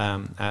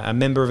 A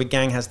member of a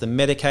gang has the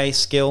Medicae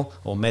skill,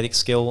 or medic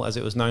skill as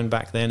it was known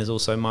back then, is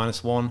also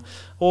 -1,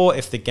 or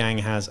if the gang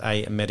has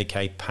a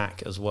Medicae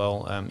pack as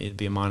well, it'd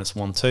be a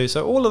 -1 too.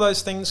 So all of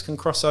those things can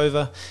cross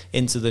over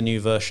into the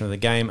new version of the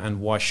game, and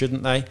why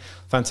shouldn't they?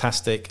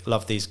 Fantastic,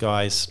 love these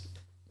guys.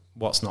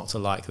 What's not to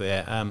like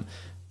there?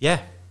 Yeah,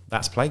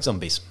 that's plague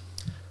zombies.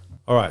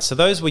 Alright, so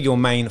those were your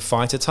main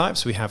fighter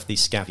types. We have the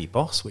Scavvy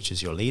boss, which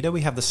is your leader.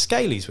 We have the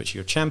Scalies, which are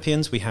your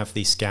champions. We have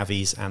the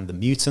Scavvies and the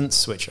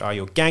mutants, which are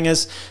your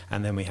gangers.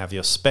 And then we have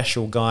your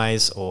special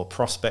guys, or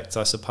prospects,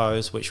 I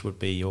suppose, which would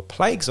be your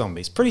plague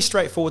zombies. Pretty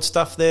straightforward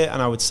stuff there,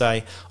 and I would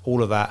say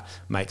all of that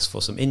makes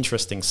for some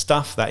interesting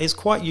stuff that is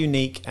quite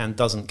unique and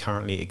doesn't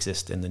currently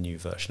exist in the new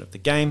version of the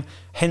game,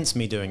 hence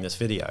me doing this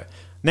video.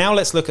 Now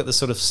let's look at the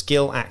sort of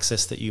skill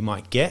access that you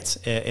might get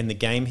in the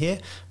game here.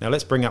 Now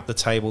let's bring up the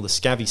table, the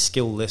Scavvy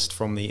skill list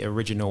from the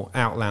original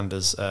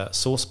Outlanders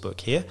source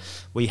book here.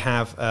 We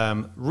have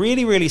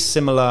really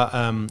similar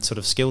sort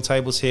of skill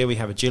tables here. We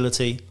have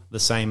agility, the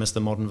same as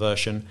the modern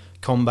version.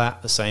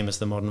 Combat, the same as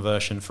the modern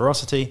version.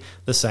 Ferocity,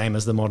 the same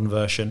as the modern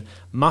version.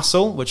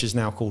 Muscle, which is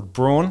now called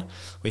brawn.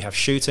 We have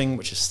shooting,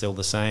 which is still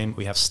the same.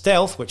 We have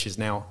stealth, which is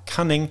now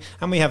cunning.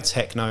 And we have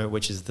techno,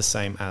 which is the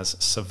same as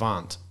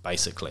savant,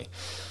 basically.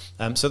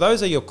 So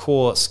those are your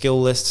core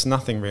skill lists.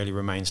 Nothing really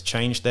remains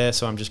changed there,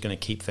 so I'm just going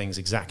to keep things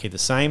exactly the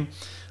same.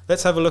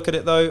 Let's have a look at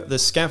it though. The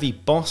Scavvy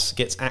boss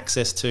gets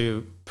access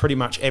to pretty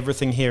much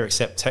everything here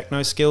except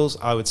techno skills.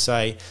 I would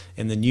say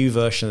in the new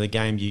version of the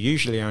game,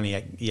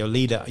 your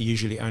leader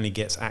usually only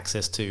gets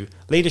access to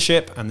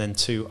leadership and then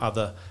 2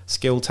 other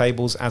skill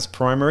tables as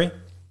primary.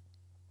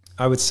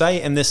 I would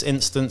say in this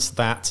instance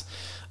that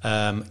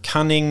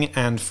cunning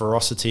and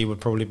ferocity would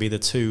probably be the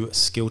 2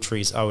 skill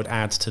trees I would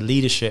add to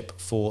leadership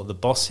for the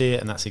boss here,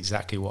 and that's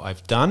exactly what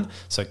I've done.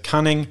 So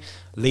cunning,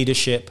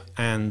 leadership,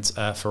 and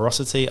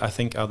ferocity I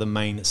think are the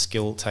main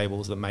skill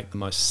tables that make the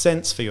most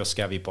sense for your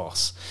Scavvy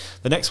boss.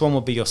 The next one will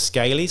be your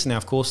Scalies. Now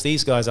of course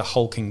these guys are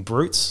hulking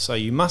brutes, so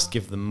you must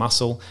give them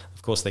muscle.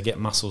 Of course, they get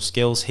muscle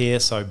skills here,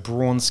 so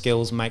brawn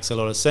skills makes a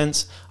lot of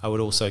sense. I would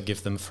also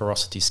give them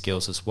ferocity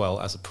skills as well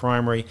as a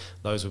primary.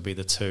 Those would be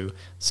the 2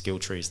 skill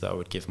trees that I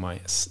would give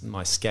my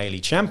scaly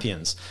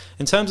champions.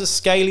 In terms of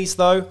Scalies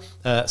though,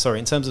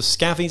 in terms of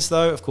Scavvies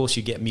though, of course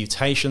you get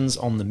mutations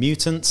on the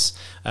mutants,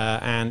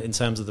 and in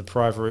terms of the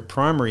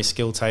primary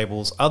skill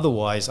tables,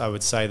 otherwise I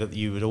would say that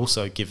you would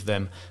also give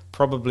them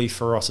probably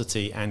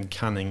ferocity and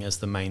cunning as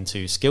the main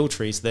 2 skill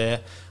trees there.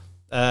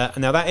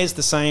 Now that is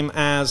the same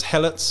as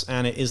Helots,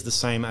 and it is the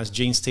same as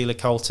Gene Stealer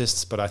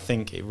Cultists, but I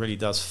think it really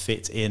does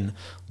fit in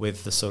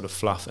with the sort of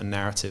fluff and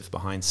narrative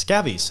behind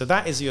Scavvies. So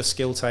that is your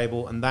skill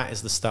table, and that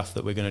is the stuff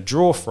that we're going to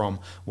draw from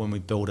when we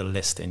build a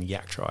list in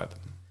Yak Tribe.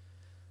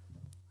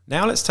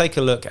 Now let's take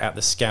a look at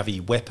the Scavvy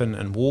weapon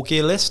and war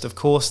gear list. Of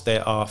course,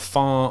 there are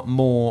far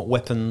more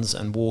weapons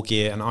and war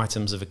gear and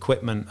items of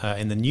equipment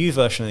in the new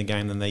version of the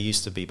game than there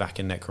used to be back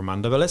in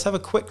Necromunda. But let's have a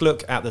quick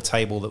look at the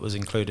table that was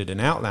included in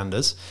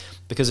Outlanders,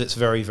 because it's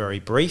very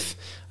brief.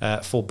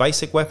 For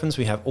basic weapons,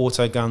 we have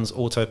auto guns,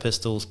 auto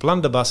pistols,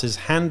 blunderbusses,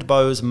 hand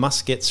bows,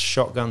 muskets,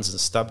 shotguns,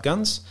 and stub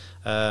guns.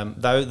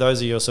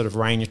 Those are your sort of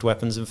ranged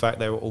weapons. In fact,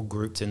 they were all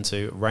grouped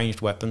into ranged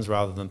weapons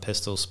rather than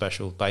pistols,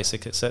 special,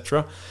 basic,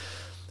 etc.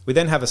 We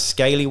then have a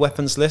scaly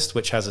weapons list,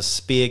 which has a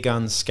spear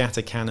gun,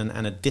 scatter cannon,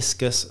 and a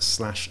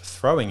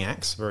discus/throwing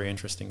axe. Very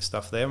interesting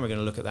stuff there, and we're going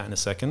to look at that in a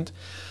second.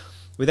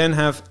 We then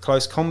have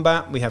close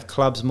combat. We have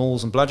clubs,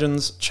 mauls, and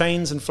bludgeons,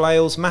 chains and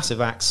flails,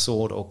 massive axe,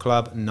 sword or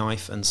club,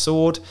 knife and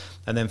sword.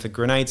 And then for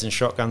grenades and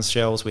shotgun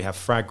shells, we have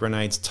frag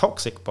grenades,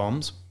 toxic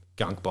bombs,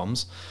 gunk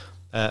bombs,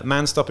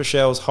 man-stopper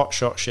shells, hot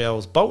shot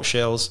shells, bolt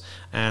shells,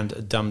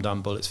 and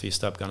dum-dum bullets for your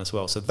stub gun as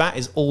well. So that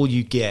is all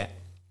you get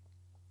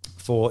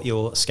for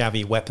your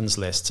Scavvy weapons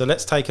list. So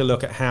let's take a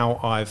look at how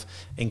I've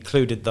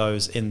included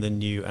those in the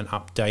new and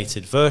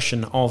updated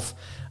version of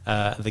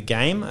the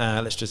game.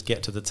 Let's just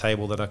get to the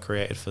table that I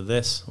created for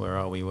this. Where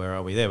are we? Where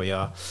are we? There we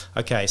are.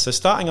 Okay, so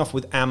starting off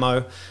with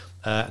ammo.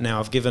 Now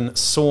I've given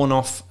sawn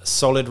off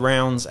solid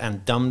rounds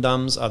and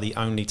dum-dums are the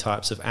only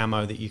types of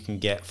ammo that you can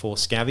get for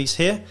Scavvies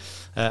here.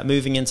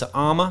 Moving into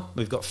armor,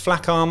 we've got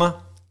flak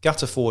armor,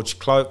 gutter forged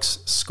cloaks,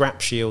 scrap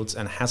shields,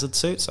 and hazard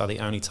suits are the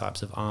only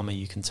types of armor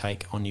you can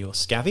take on your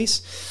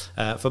Scavvies.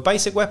 For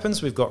basic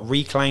weapons, we've got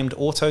reclaimed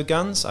auto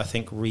guns. I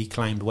think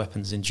reclaimed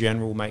weapons in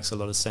general makes a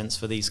lot of sense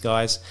for these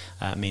guys,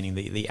 meaning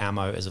the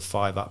ammo is a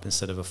 5-up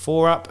instead of a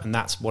 4-up, and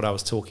that's what I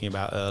was talking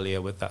about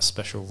earlier with that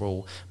special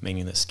rule,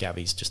 meaning that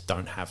Scavvies just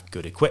don't have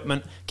good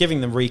equipment.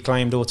 Giving them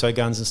reclaimed auto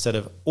guns instead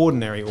of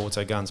ordinary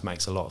auto guns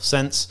makes a lot of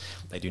sense.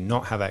 They do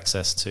not have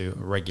access to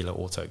regular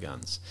auto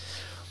guns.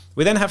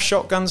 We then have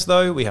shotguns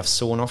though. We have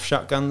sawn-off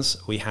shotguns.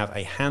 We have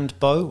a hand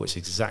bow, which is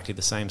exactly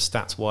the same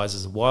stats-wise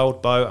as a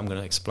wild bow. I'm going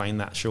to explain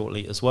that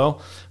shortly as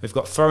well. We've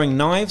got throwing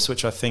knives,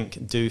 which I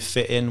think do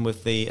fit in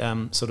with the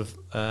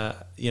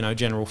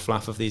general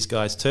fluff of these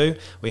guys too.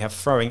 We have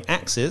throwing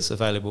axes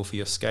available for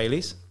your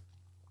scalies.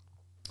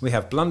 We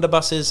have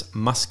blunderbusses,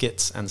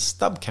 muskets, and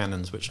stub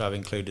cannons, which I've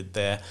included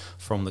there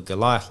from the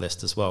Goliath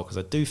list as well, because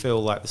I do feel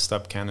like the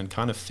stub cannon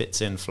kind of fits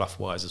in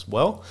fluff-wise as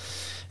well.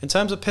 In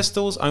terms of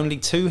pistols, only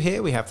 2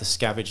 here. We have the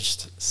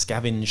scavenged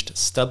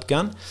stub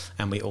gun,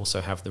 and we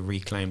also have the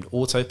reclaimed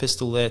auto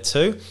pistol there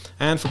too.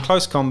 And for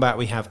close combat,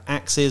 we have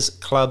axes,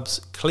 clubs,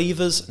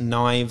 cleavers,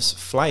 knives,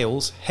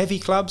 flails, heavy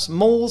clubs,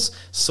 mauls,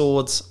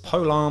 swords,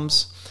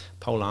 polearms,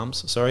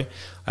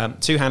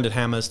 two-handed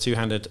hammers,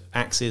 two-handed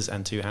axes,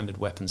 and two-handed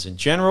weapons in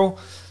general.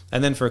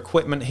 And then for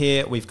equipment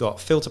here, we've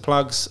got filter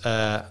plugs,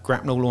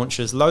 grapnel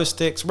launchers, low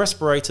sticks,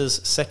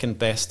 respirators, second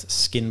best,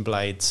 skin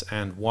blades,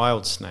 and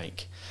wild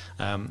snake.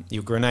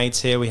 Your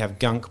grenades here, we have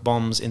gunk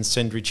bombs,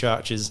 incendiary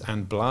charges,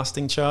 and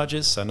blasting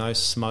charges, so no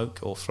smoke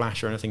or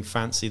flash or anything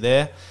fancy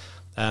there.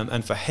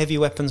 And for heavy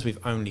weapons, we've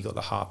only got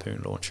the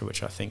harpoon launcher,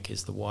 which I think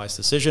is the wise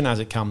decision as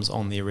it comes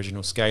on the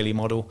original Scaly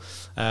model.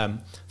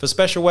 For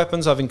special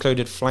weapons, I've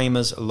included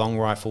flamers, long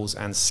rifles,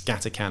 and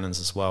scatter cannons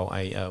as well,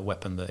 a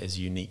weapon that is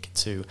unique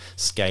to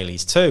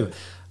Scalies too.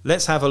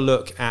 Let's have a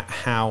look at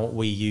how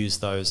we use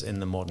those in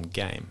the modern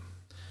game.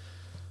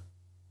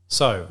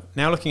 So,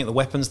 now looking at the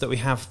weapons that we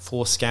have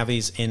for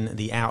Scavvies in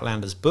the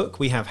Outlanders book,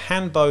 we have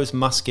handbows,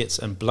 muskets,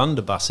 and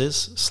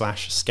blunderbusses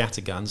 /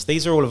 scatterguns.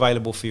 These are all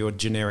available for your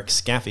generic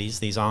Scavvies.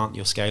 These aren't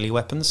your scaly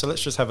weapons, so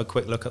let's just have a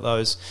quick look at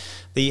those.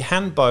 The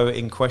handbow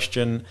in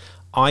question,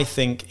 I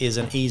think, is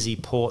an easy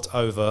port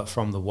over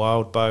from the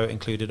wild bow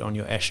included on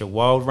your Escher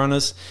Wild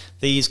Runners.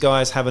 These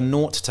guys have a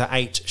 0 to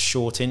 8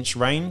 short inch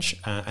range,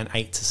 an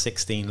 8 to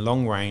 16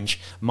 long range,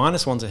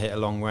 -1 to hit a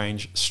long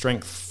range,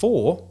 strength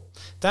 4,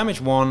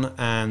 damage 1,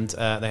 and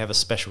they have a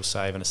special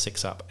save and a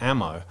 6-up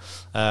ammo.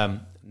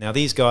 Now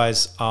these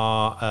guys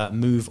are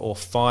move or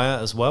fire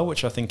as well,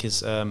 which I think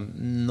is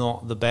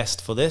not the best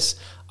for this.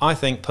 I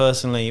think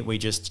personally we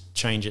just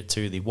change it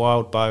to the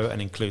wild bow and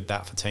include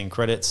that for 10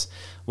 credits.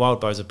 Wild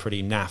bows are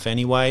pretty naff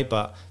anyway,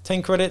 but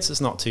 10 credits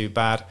is not too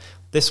bad.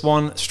 This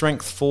one,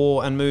 strength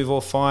 4 and move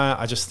or fire,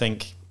 I just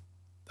think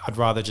I'd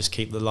rather just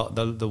keep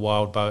the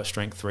wild bow at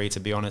strength 3, to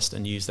be honest,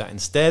 and use that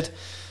instead.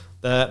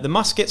 The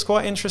musket's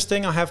quite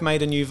interesting. I have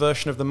made a new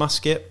version of the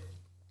musket.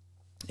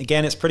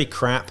 Again, it's pretty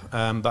crap,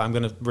 but I'm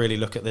going to really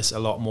look at this a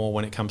lot more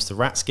when it comes to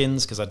rat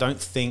skins, because I don't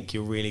think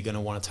you're really going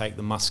to want to take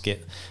the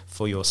musket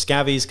for your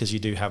Scavvies, because you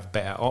do have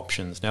better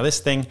options. Now, this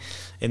thing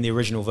in the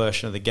original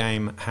version of the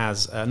game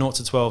has a 0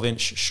 to 12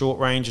 inch short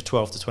range, a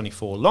 12 to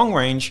 24 long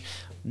range,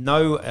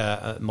 no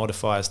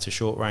modifiers to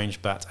short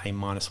range, but a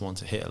 -1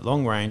 to hit at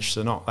long range,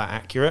 so not that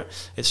accurate.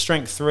 It's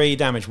strength 3,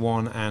 damage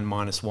 1, and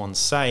 -1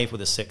 save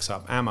with a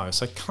 6-up ammo.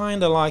 So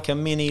kind of like a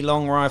mini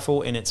long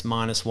rifle in its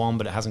 -1,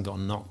 but it hasn't got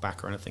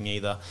knockback or anything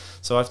either.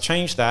 So I've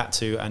changed that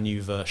to a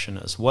new version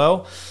as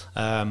well.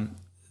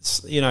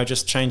 You know,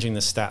 just changing the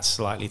stats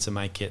slightly to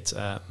make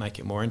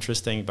it more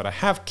interesting. But I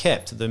have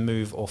kept the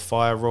move or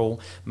fire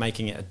rule,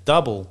 making it a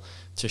double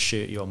to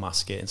shoot your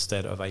musket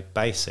instead of a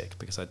basic,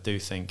 because I do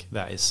think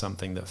that is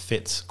something that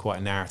fits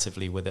quite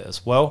narratively with it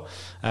as well.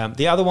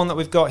 The other one that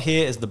we've got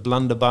here is the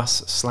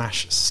blunderbuss /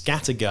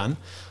 scattergun.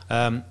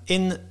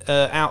 In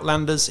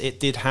Outlanders, it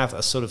did have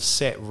a sort of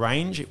set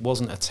range. It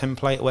wasn't a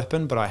template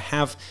weapon, but I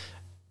have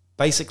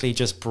basically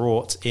just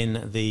brought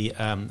in the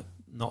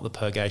not the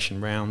purgation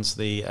rounds,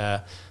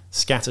 the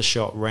scatter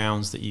shot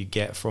rounds that you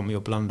get from your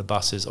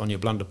blunderbusses on your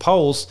blunder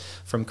poles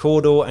from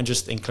Cawdor, and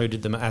just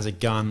included them as a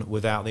gun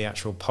without the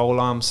actual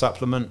polearm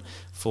supplement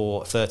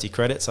for 30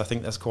 credits. I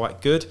think that's quite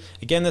good.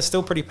 Again, they're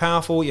still pretty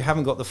powerful. You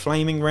haven't got the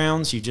flaming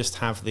rounds, you just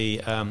have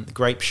the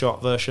grape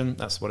shot version.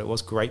 That's what it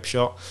was, grape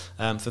shot.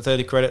 For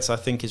 30 credits I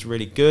think is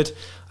really good.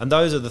 And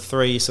those are the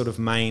 3 sort of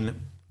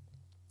main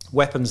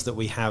weapons that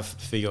we have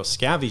for your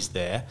Scavvies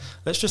there,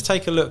 let's just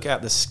take a look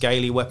at the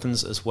scaly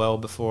weapons as well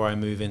before I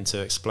move into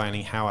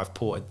explaining how I've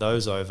ported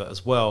those over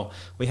as well.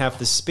 We have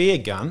the spear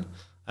gun,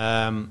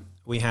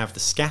 we have the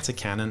scatter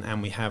cannon,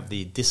 and we have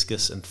the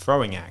discus and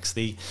throwing axe.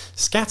 The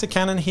scatter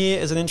cannon here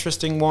is an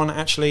interesting one.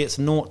 Actually, it's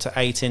 0 to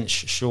 8 inch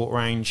short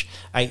range,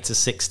 8 to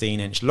 16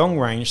 inch long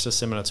range, so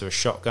similar to a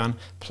shotgun,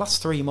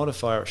 +3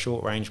 modifier at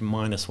short range,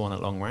 -1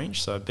 at long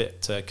range, so a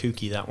bit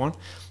kooky, that one.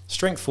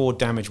 Strength 4,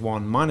 damage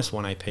 1,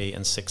 -1 AP,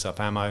 and 6 up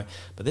ammo.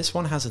 But this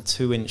one has a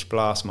 2-inch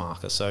blast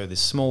marker, so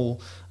this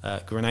small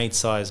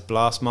grenade-sized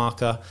blast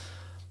marker.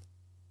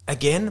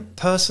 Again,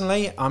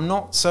 personally, I'm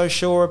not so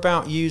sure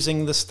about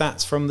using the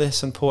stats from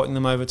this and porting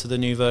them over to the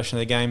new version of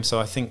the game, so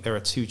I think there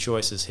are two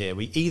choices here.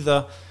 We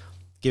either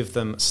give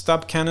them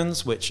stub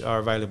cannons, which are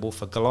available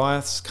for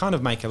Goliaths, kind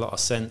of make a lot of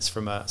sense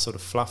from a sort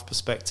of fluff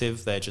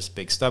perspective, they're just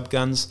big stub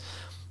guns,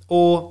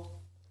 or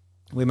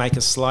we make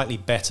a slightly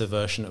better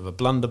version of a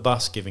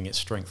blunderbuss, giving it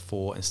strength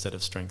 4 instead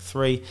of strength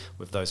 3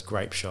 with those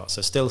grape shots.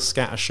 So still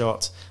scatter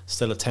shot,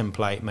 still a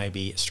template,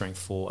 maybe strength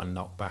 4 and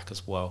knockback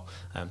as well,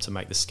 to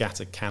make the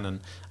scatter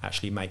cannon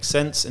actually make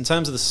sense. In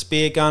terms of the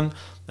spear gun,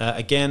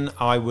 again,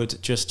 I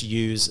would just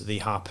use the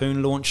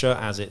harpoon launcher,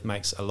 as it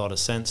makes a lot of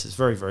sense. It's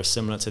very, very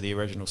similar to the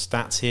original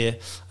stats here.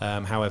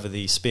 However,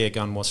 the spear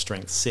gun was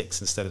strength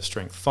 6 instead of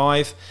strength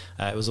 5.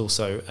 It was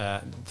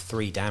also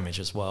 3 damage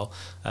as well.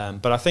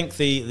 But I think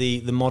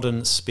the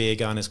modern spear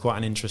gun is quite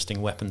an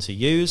interesting weapon to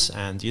use,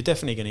 and you're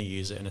definitely going to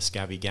use it in a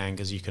scabby gang,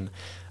 because you can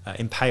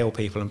impale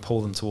people and pull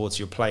them towards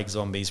your plague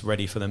zombies,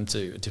 ready for them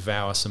to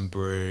devour some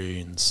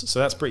brains. So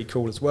that's pretty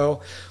cool as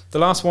well. The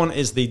last one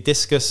is the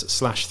discus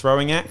 /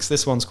 throwing axe.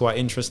 This one's quite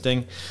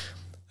interesting.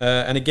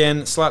 And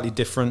again, slightly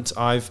different.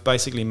 I've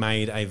basically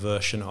made a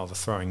version of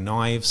throwing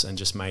knives and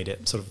just made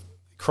it sort of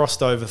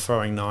crossed over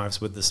throwing knives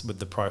with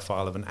the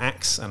profile of an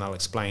axe, and I'll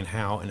explain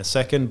how in a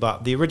second.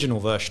 But the original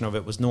version of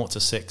it was 0 to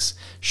 6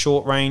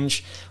 short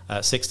range,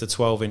 6 to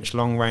 12 inch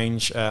long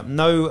range,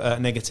 no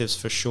negatives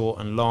for short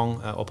and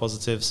long, or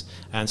positives,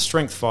 and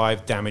strength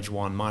 5, damage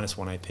 1,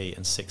 -1 AP,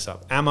 and 6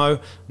 up ammo.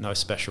 No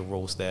special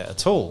rules there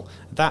at all.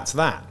 That's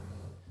that.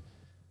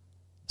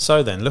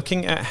 So then,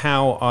 looking at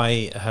how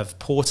I have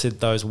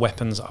ported those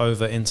weapons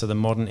over into the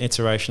modern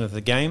iteration of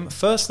the game.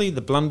 Firstly,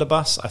 the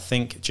blunderbuss, I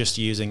think just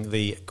using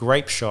the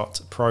grape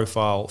shot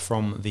profile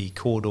from the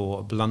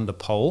Cawdor blunder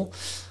pole.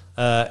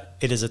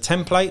 It is a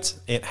template.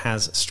 It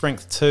has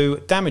strength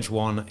 2, damage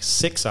 1,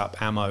 6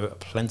 up ammo,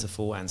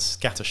 plentiful, and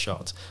scatter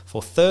shot.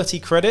 For 30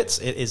 credits,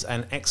 it is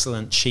an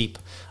excellent cheap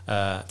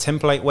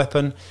template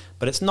weapon,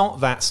 but it's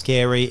not that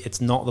scary. It's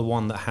not the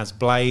one that has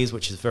blaze,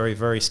 which is very,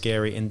 very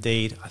scary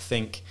indeed. I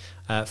think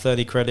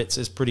 30 credits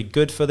is pretty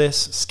good for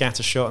this.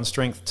 Scatter shot and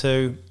strength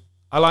 2.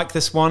 I like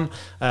this one,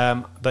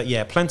 but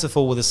yeah,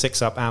 plentiful with a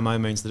 6 up ammo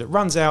means that it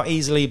runs out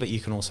easily, but you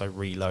can also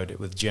reload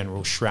it with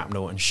general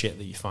shrapnel and shit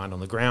that you find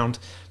on the ground.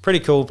 Pretty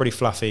cool, pretty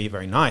fluffy,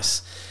 very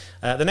nice.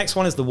 The next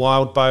one is the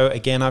wild bow.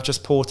 Again, I've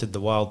just ported the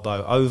wild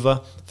bow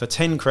over. For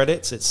 10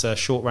 credits, it's a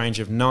short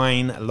range of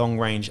 9, long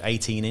range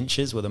 18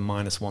 inches with a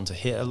 -1 to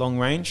hit at long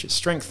range. It's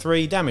strength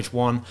 3, damage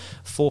 1,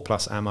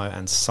 4+ ammo,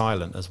 and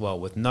silent as well,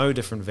 with no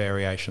different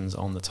variations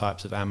on the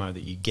types of ammo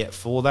that you get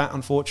for that,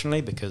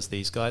 unfortunately, because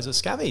these guys are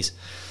Scavvies.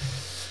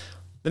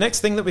 The next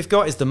thing that we've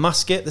got is the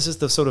musket. This is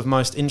the sort of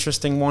most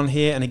interesting one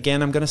here, and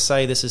again, I'm going to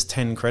say this is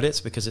 10 credits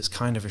because it's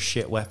kind of a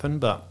shit weapon,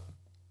 but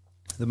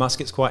the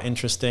musket's quite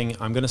interesting.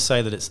 I'm going to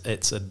say that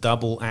it's a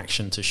double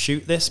action to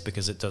shoot this,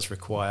 because it does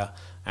require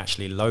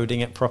actually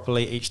loading it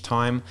properly each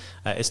time.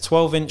 It's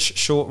 12-inch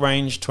short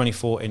range,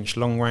 24-inch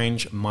long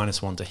range,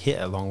 -1 to hit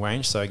at long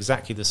range, so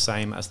exactly the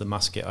same as the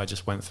musket I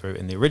just went through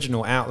in the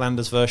original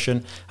Outlanders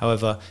version.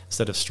 However,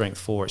 instead of strength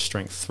 4, it's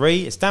strength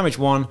 3. It's damage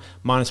 1,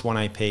 -1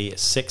 AP,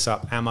 6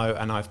 up ammo,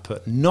 and I've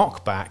put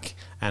knockback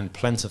and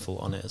plentiful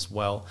on it as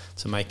well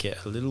to make it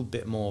a little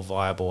bit more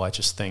viable. I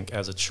just think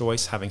as a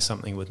choice, having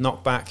something with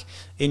knockback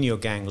in your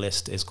gang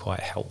list is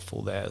quite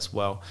helpful there as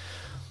well.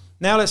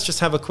 Now let's just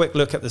have a quick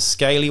look at the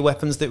scaly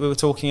weapons that we were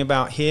talking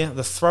about here.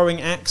 The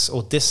throwing axe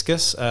or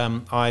discus,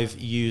 I've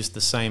used the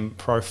same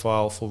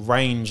profile for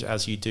range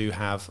as you do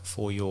have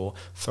for your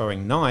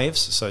throwing knives.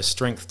 So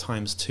strength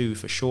 ×2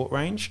 for short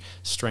range,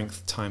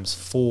 strength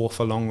 ×4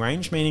 for long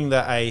range, meaning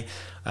that a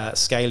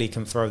scaly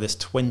can throw this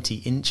 20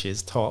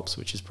 inches tops,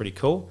 which is pretty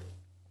cool.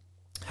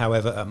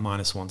 However, at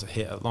 -1 to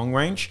hit at long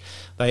range.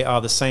 They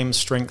are the same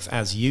strength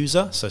as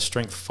user, so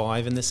strength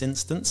 5 in this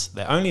instance.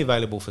 They're only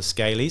available for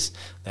scalies.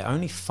 They're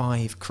only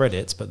 5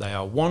 credits, but they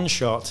are 1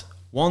 shot,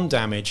 1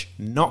 damage,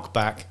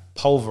 knockback,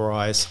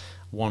 pulverize,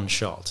 1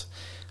 shot.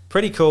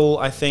 Pretty cool,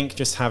 I think,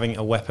 just having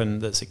a weapon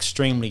that's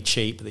extremely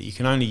cheap that you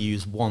can only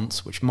use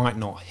once, which might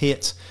not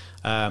hit.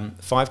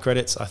 5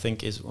 credits, I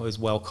think, is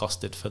well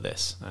costed for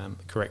this.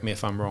 Correct me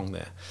if I'm wrong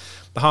there.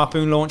 The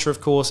harpoon launcher, of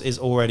course, is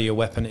already a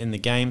weapon in the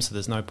game, so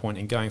there's no point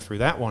in going through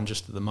that one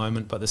just at the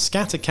moment. But the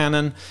scatter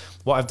cannon,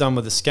 what I've done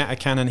with the scatter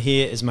cannon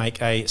here is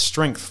make a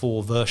strength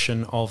 4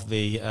 version of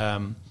the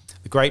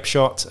The Grape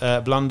Shot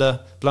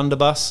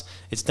blunderbuss,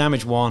 it's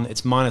damage 1,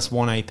 it's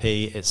 -1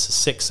 AP, it's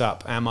 6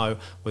 up ammo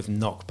with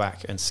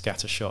knockback and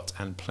scatter shot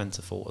and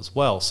plentiful as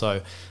well.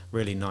 So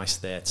really nice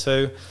there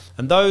too.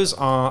 And those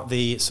are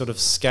the sort of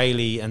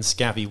scaly and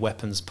scabby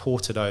weapons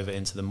ported over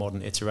into the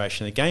modern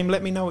iteration of the game.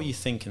 Let me know what you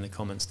think in the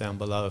comments down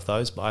below of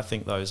those, but I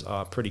think those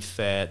are pretty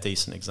fair,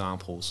 decent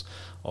examples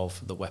of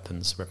the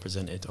weapons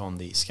represented on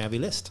the Scavvy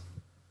list.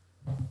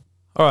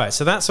 Alright,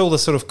 so that's all the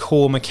sort of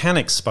core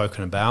mechanics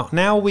spoken about.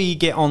 Now we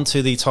get on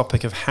to the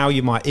topic of how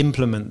you might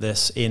implement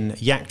this in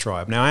Yak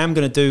Tribe. Now I am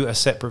going to do a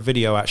separate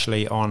video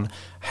actually on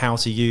how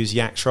to use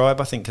Yak Tribe.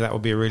 I think that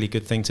would be a really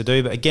good thing to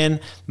do. But again,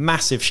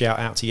 massive shout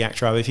out to Yak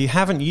Tribe. If you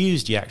haven't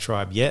used Yak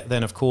Tribe yet,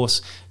 then of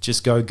course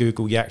just go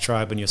Google Yak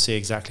Tribe and you'll see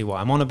exactly what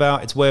I'm on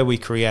about. It's where we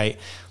create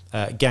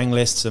gang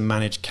lists and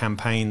manage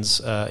campaigns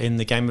in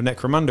the game of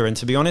Necromunda. And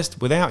to be honest,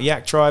 without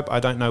Yak Tribe,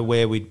 I don't know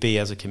where we'd be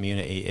as a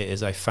community. It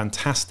is a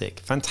fantastic,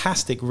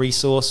 fantastic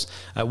resource.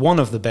 One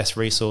of the best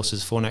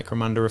resources for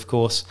Necromunda, of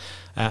course.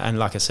 And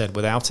like I said,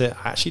 without it,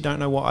 I actually don't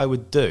know what I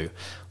would do.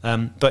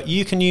 But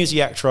you can use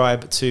Yak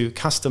Tribe to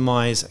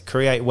customize,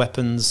 create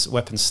weapons,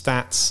 weapon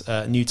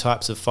stats, new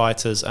types of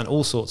fighters, and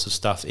all sorts of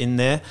stuff in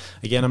there.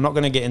 Again, I'm not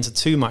going to get into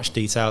too much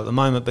detail at the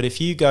moment, but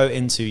if you go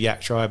into Yak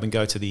Tribe and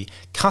go to the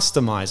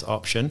customize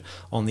option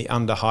on the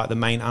Underhive, the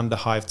main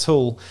Underhive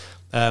tool,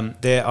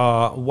 there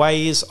are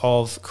ways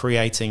of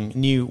creating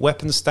new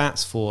weapon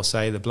stats for,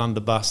 say, the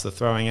blunderbuss, the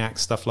throwing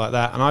axe, stuff like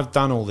that. And I've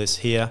done all this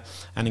here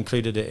and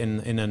included it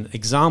in an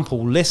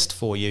example list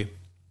for you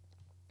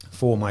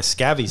for my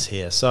Scavvies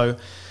here. So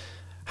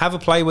have a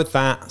play with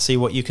that, see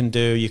what you can do.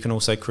 You can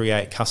also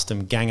create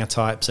custom ganger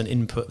types and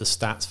input the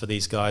stats for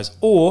these guys.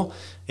 Or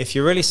if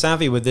you're really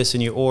savvy with this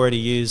and you already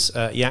use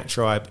Yak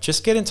Tribe,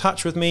 just get in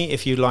touch with me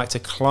if you'd like to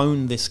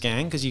clone this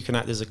gang, because you can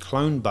there's a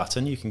clone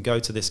button. You can go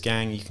to this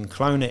gang, you can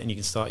clone it, and you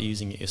can start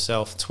using it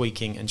yourself,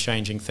 tweaking and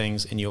changing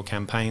things in your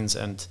campaigns.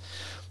 And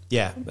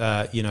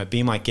yeah, you know,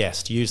 be my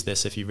guest. Use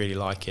this if you really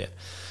like it.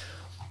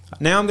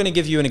 Now I'm going to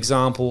give you an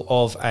example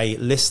of a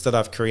list that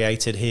I've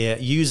created here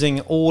using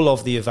all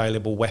of the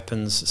available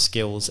weapons,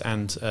 skills,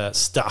 and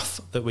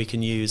stuff that we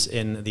can use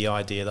in the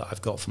idea that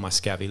I've got for my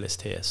Scavvy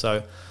list here.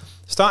 So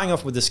starting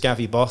off with the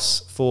Scavvy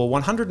boss, for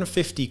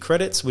 150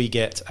 credits we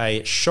get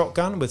a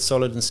shotgun with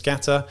solid and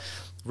scatter,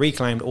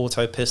 reclaimed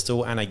auto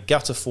pistol, and a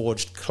gutter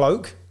forged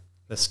cloak.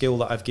 The skill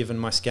that I've given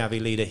my Scavvy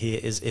leader here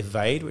is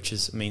evade,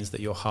 which means that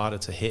you're harder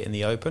to hit in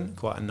the open.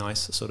 Quite a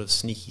nice sort of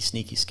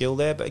sneaky skill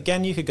there. But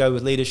again, you could go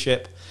with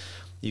leadership,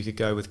 you could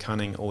go with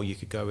cunning, or you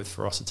could go with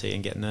ferocity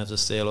and get nerves of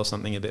steel or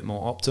something a bit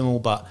more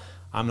optimal. But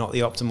I'm not the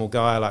optimal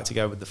guy. I like to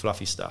go with the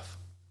fluffy stuff.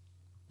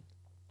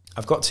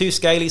 I've got two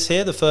Scalies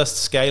here. The first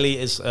Scaly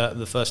is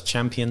the first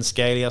champion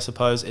Scaly, I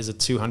suppose, is a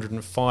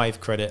 205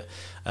 credit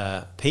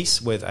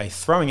piece with a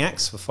throwing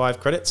axe for 5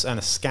 credits and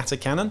a scatter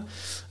cannon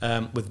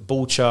with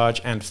ball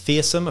charge and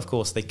fearsome. Of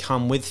course, they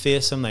come with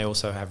fearsome. They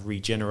also have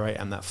regenerate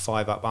and that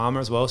 5-up armor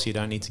as well, so you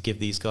don't need to give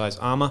these guys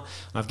armor.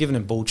 And I've given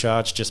him ball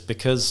charge just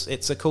because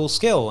it's a cool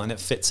skill and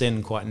it fits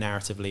in quite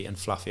narratively and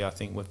fluffy, I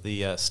think, with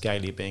the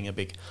Scaly being a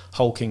big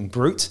hulking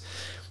brute.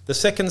 The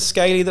second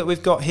Scaly that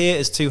we've got here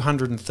is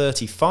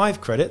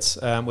 235 credits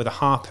with a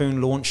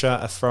harpoon launcher,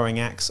 a throwing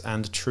axe,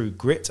 and true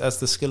grit as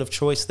the skill of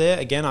choice there.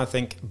 Again, I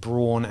think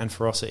brawn and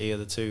ferocity are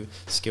the two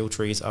skill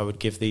trees I would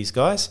give these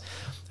guys.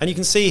 And you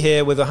can see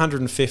here with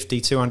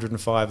 150,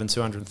 205, and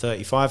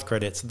 235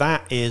 credits,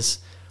 that is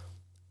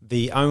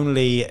the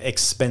only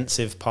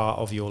expensive part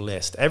of your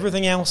list.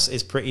 Everything else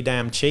is pretty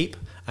damn cheap,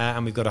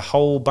 and we've got a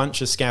whole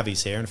bunch of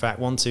Scavvies here. In fact,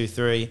 1, 2,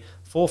 3,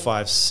 4,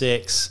 5,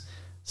 6...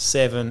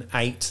 7,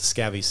 8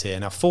 Scavvies here.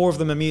 Now 4 of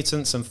them are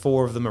mutants and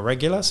 4 of them are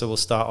regular, so we'll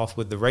start off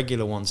with the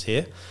regular ones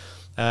here.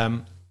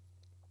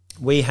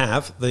 We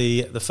have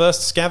the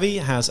first Scavvy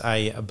has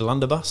a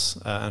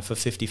blunderbuss and for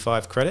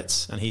 55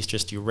 credits, and he's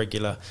just your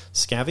regular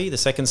Scavvy. The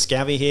second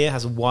Scavvy here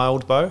has a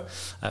wild bow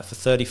for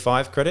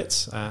 35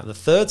 credits. The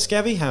third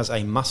Scavvy has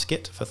a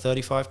musket for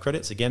 35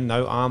 credits. Again,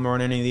 no armor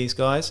on any of these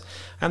guys.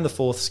 And the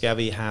fourth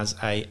Scavvy has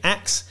a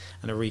axe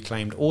and a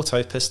reclaimed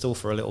auto pistol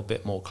for a little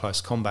bit more close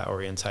combat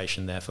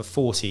orientation there for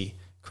 40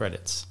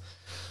 credits.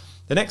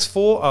 The next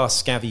 4 are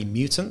Scavvy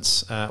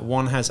mutants.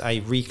 One has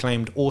a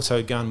reclaimed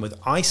auto gun with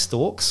eye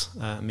stalks,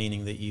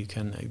 meaning that you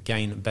can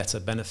gain better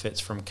benefits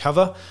from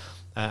cover,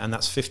 and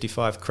that's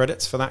 55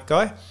 credits for that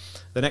guy.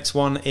 The next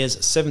one is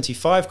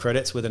 75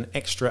 credits with an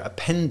extra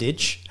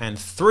appendage and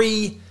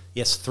 3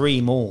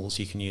 mauls.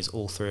 You can use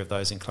all 3 of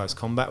those in close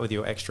combat with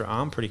your extra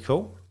arm. Pretty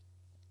cool.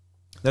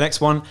 The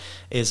next one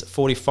is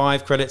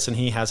 45 credits, and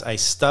he has a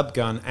stub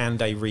gun and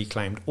a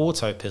reclaimed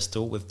auto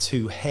pistol with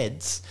 2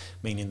 heads,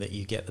 meaning that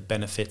you get the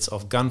benefits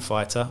of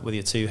gunfighter with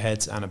your 2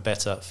 heads and a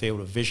better field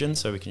of vision,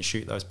 so we can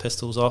shoot those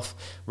pistols off.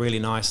 Really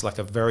nice, like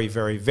a very,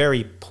 very,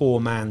 very poor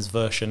man's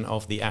version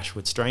of the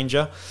Ashwood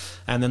Stranger.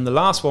 And then the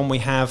last one we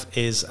have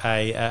is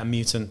a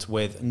mutant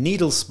with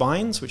needle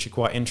spines, which are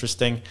quite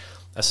interesting.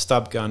 a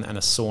stub gun, and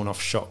a sawn-off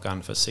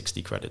shotgun for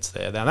 60 credits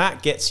there. Now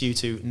that gets you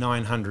to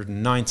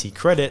 990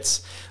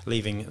 credits,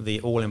 leaving the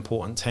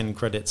all-important 10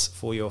 credits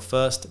for your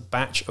first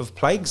batch of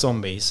plague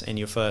zombies in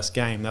your first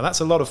game. Now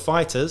that's a lot of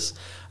fighters,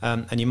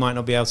 and you might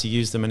not be able to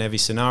use them in every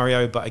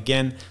scenario, but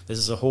again, this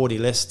is a hoardy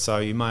list, so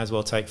you might as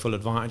well take full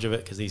advantage of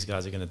it, because these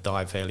guys are going to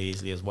die fairly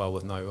easily as well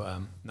with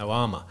no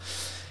armor.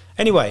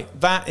 Anyway,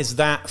 that is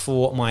that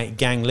for my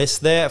gang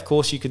list there. Of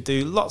course, you could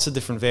do lots of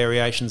different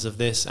variations of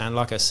this, and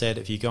like I said,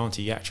 if you go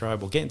onto Yak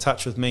Tribe or get in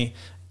touch with me,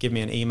 give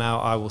me an email,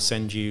 I will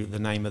send you the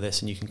name of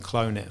this and you can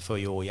clone it for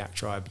your Yak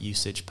Tribe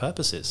usage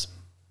purposes.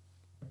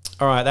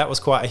 Alright, that was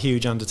quite a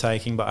huge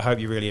undertaking, but I hope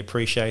you really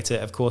appreciate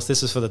it. Of course,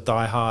 this is for the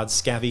die-hard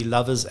Scavvy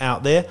lovers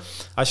out there.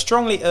 I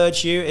strongly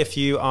urge you, if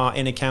you are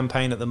in a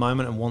campaign at the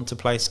moment and want to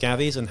play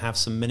Scavvies and have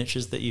some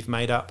miniatures that you've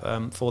made up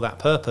for that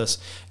purpose,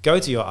 go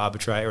to your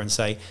arbitrator and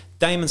say,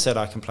 Damon said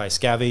I can play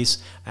Scavvies,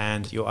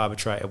 and your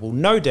arbitrator will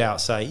no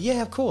doubt say,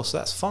 yeah, of course,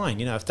 that's fine.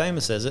 You know, if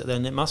Damon says it,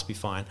 then it must be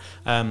fine.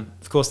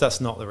 Of course,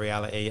 that's not the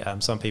reality.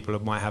 Some people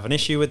might have an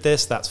issue with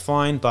this, that's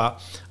fine,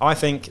 but I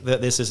think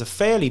that this is a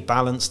fairly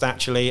balanced,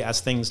 actually, as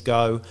things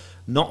go,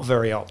 not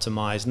very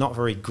optimized, not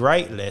very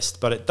great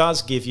list, but it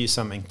does give you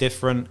something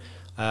different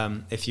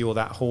if you're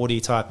that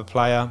hoardy type of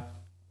player.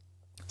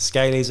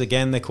 Scalies,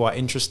 again, they're quite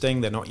interesting.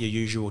 They're not your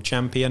usual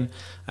champion.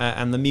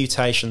 And the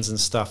mutations and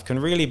stuff can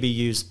really be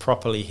used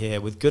properly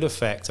here with good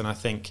effect. And I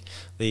think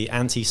the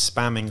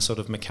anti-spamming sort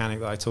of mechanic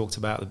that I talked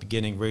about at the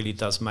beginning really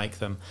does make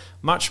them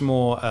much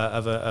more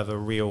of a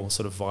real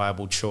sort of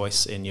viable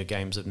choice in your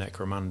games of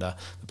Necromunda.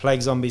 The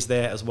Plague Zombies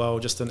there as well,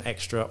 just an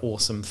extra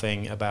awesome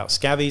thing about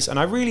Scavvies. And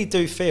I really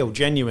do feel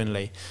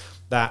genuinely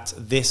that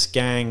this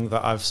gang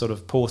that I've sort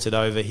of ported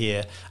over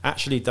here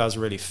actually does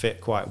really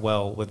fit quite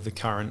well with the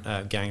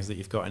current gangs that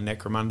you've got in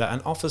Necromunda, and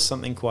offers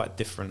something quite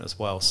different as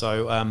well.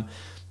 So,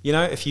 you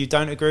know, if you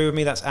don't agree with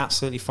me, that's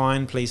absolutely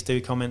fine. Please do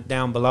comment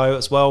down below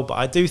as well. But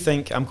I do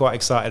think I'm quite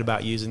excited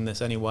about using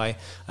this anyway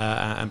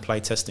and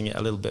play testing it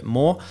a little bit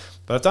more.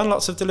 But I've done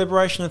lots of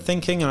deliberation and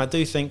thinking, and I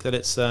do think that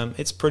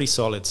it's pretty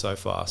solid so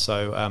far.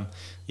 So,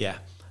 yeah.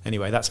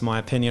 Anyway, that's my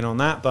opinion on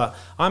that, but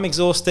I'm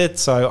exhausted,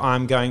 so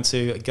I'm going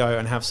to go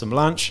and have some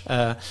lunch.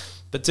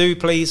 But do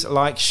please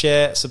like,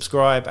 share,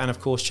 subscribe, and of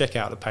course check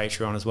out the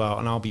Patreon as well.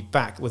 And I'll be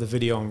back with a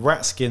video on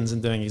rat skins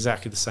and doing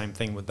exactly the same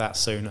thing with that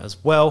soon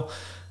as well.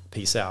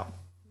 Peace out.